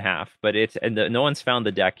busted in half, but no one's found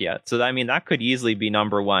the deck yet. So I mean, that could easily be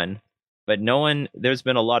number one. But there's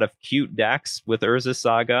been a lot of cute decks with Urza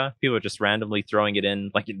Saga. People are just randomly throwing it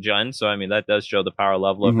in like in Jund. So I mean, that does show the power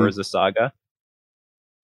level of Urza Saga.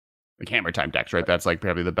 Like Hammer Time decks, right? That's like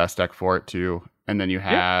probably the best deck for it too. And then you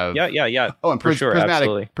have yeah. Oh, and for sure,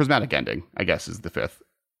 Prismatic Ending, I guess, is the fifth.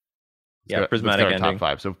 Prismatic Ending. Top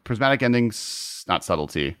five. So Prismatic Ending's not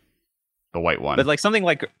Subtlety, the white one. But like something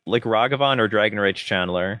like Ragavan or Dragon Rage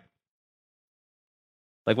Channeler.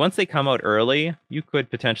 Like once they come out early, you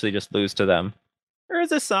could potentially just lose to them.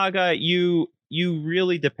 Urza Saga, you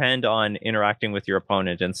really depend on interacting with your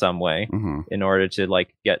opponent in some way in order to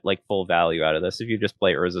like get like full value out of this. If you just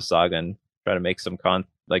play Urza Saga and try to make some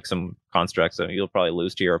constructs, you'll probably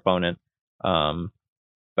lose to your opponent.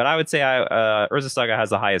 But I would say Urza Saga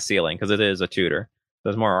has the highest ceiling because it is a tutor.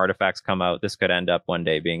 As more artifacts come out, this could end up one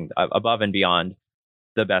day being above and beyond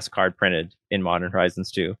the best card printed in Modern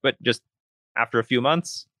Horizons 2. But just after a few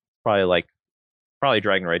months, probably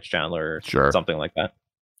Dragon Rage Channeler or something like that.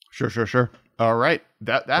 Sure. All right.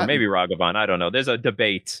 Or maybe Ragavan. I don't know. There's a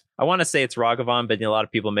debate. I want to say it's Ragavan, but a lot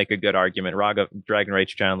of people make a good argument. Dragon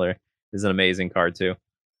Rage Channeler is an amazing card too.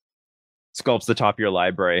 Sculpts the top of your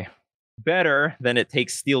library better than it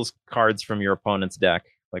steals cards from your opponent's deck,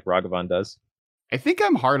 like Ragavan does. I think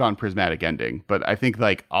I'm hard on Prismatic Ending, but I think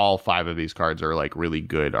like all five of these cards are like really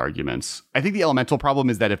good arguments. I think the elemental problem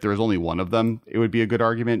is that if there was only one of them, it would be a good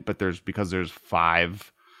argument, but because there's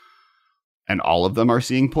five and all of them are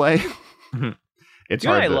seeing play. It's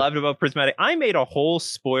hard. What I loved about Prismatic, I made a whole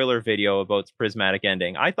spoiler video about Prismatic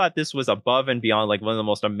Ending. I thought this was above and beyond like one of the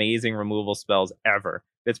most amazing removal spells ever.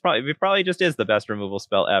 It probably just is the best removal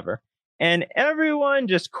spell ever. And everyone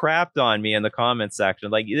just crapped on me in the comments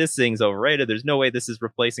section. Like, this thing's overrated. There's no way this is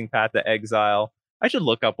replacing Path to Exile. I should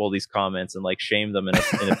look up all these comments and like shame them in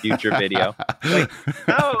a future video. Like,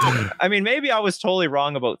 no, I mean, maybe I was totally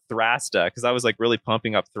wrong about Thrasta because I was like really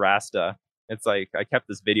pumping up Thrasta. It's like I kept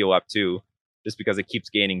this video up too, just because it keeps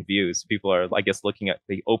gaining views. People are, I guess, looking at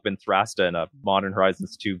the open Thrasta in a Modern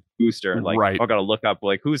Horizons 2 booster and like, I gotta look up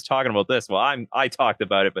like who's talking about this. Well, I talked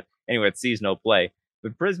about it, but anyway, it sees no play.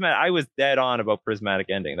 But I was dead on about Prismatic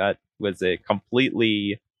Ending. That was a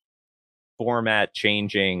completely format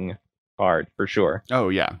changing card for sure. Oh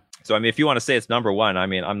yeah. So I mean, if you want to say it's number one, I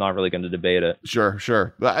mean, I'm not really going to debate it.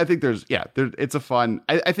 Sure. But I think it's a fun.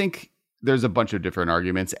 I think there's a bunch of different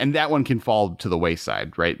arguments, and that one can fall to the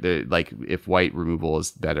wayside, right? Like if white removal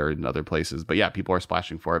is better in other places, but yeah, people are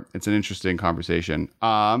splashing for it. It's an interesting conversation.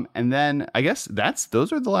 And then I guess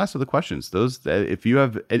those are the last of the questions. If you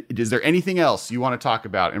have, is there anything else you want to talk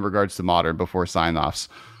about in regards to Modern before sign-offs?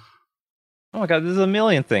 Oh my God, there's a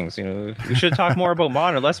million things. We should talk more about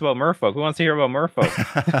Modern, less about Merfolk. Who wants to hear about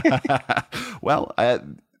Merfolk? Well,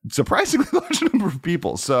 surprisingly large number of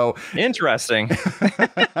people. So interesting.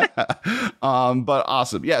 But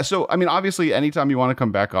awesome. Yeah. So, I mean, obviously, anytime you want to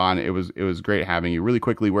come back on, it was great having you. Really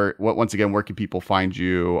quickly, where can people find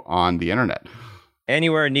you on the internet?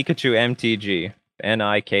 Anywhere, Nikachu MTG.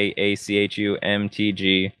 Nikachu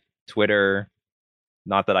MTG. Twitter.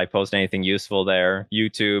 Not that I post anything useful there.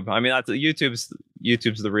 YouTube. I mean, YouTube's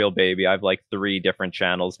the real baby. I have like 3 different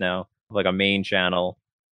channels now. Like a main channel,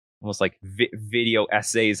 almost like video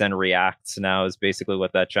essays and reacts now is basically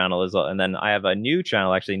what that channel is. And then I have a new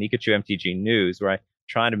channel, actually, Nikachu MTG News, where I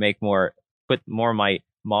try to put more my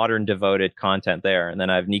Modern devoted content there. And then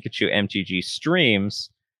I have Nikachu MTG Streams,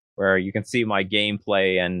 where you can see my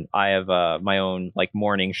gameplay, and I have my own like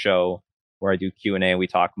morning show where I do Q&A and we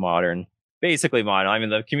talk Modern. Basically Modern. I mean,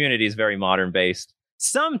 the community is very Modern based.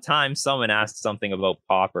 Sometimes someone asks something about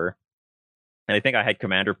Pauper, and I think I had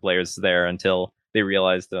Commander players there until they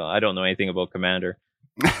realized I don't know anything about Commander.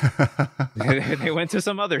 They went to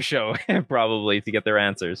some other show probably to get their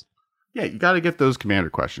answers. Yeah, you got to get those Commander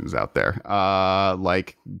questions out there.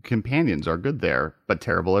 Like companions are good there, but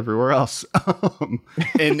terrible everywhere else.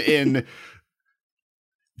 In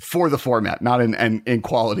for the format, not in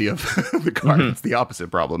quality of the card. Mm-hmm. It's the opposite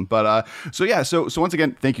problem. But so once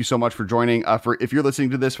again, thank you so much for joining. For if you're listening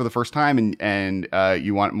to this for the first time and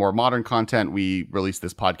you want more modern content, we release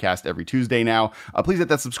this podcast every Tuesday now. Please hit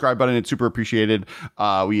that subscribe button. It's super appreciated.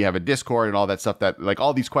 We have a Discord and all that stuff that, like,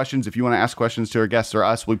 all these questions, if you want to ask questions to our guests or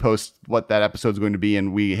us, we post what that episode is going to be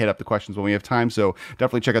and we hit up the questions when we have time. So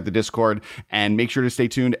definitely check out the Discord and make sure to stay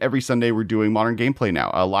tuned. Every Sunday we're doing modern gameplay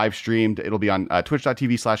now, live streamed. It'll be on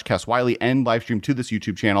twitch.tv/Cass Wiley and live stream to this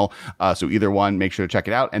YouTube channel. So either one, make sure to check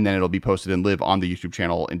it out, and then it'll be posted and live on the YouTube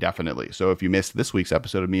channel indefinitely. So if you missed this week's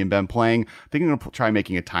episode of me and Ben playing, I think I'm going to try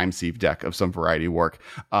making a time sieve deck of some variety work.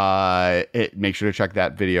 Make sure to check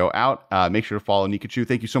that video out. Make sure to follow Nikachu.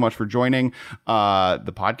 Thank you so much for joining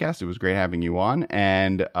the podcast. It was great having you on,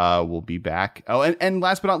 and we'll be back. Oh, and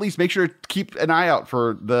last but not least, make sure to keep an eye out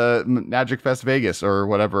for the Magic Fest Vegas or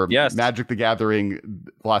whatever. Yes. Magic the Gathering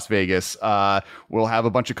Las Vegas. We'll have a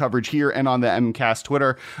bunch of coverage here and on the MCAST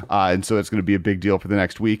Twitter, and so it's going to be a big deal for the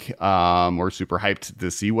next week. We're super hyped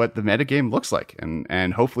to see what the metagame looks like,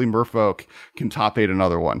 and hopefully Merfolk can top 8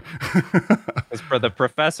 another one. For the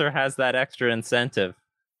professor has that extra incentive.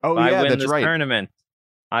 Oh, if I win that's this right. tournament,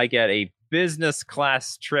 I get a business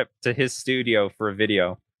class trip to his studio for a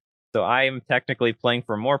video. So I am technically playing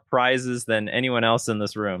for more prizes than anyone else in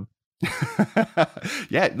this room.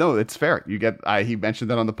 Yeah, no, it's fair. You get he mentioned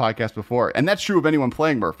that on the podcast before, and that's true of anyone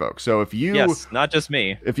playing Merfolk. So if you not just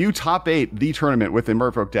me, if you top 8 the tournament with a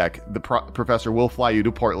Merfolk deck, the professor will fly you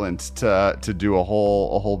to Portland to do a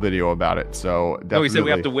whole video about it. So definitely. No, he said we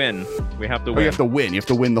have to win. We have to win. You have to win. You have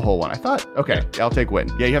to win the whole one. I thought, okay, I'll take win.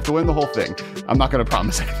 Yeah, you have to win the whole thing. I'm not going to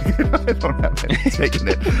promise anything. I don't have any stake in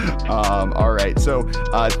it. All right. So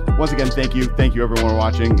once again, thank you everyone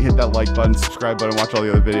watching. Hit that like button, subscribe button, watch all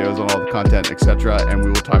the other videos on all the content, etc. And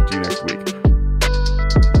we will talk to you next week.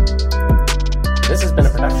 This has been a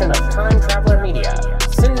production of Time Traveler Media,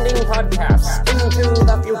 sending podcasts into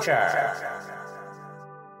the future.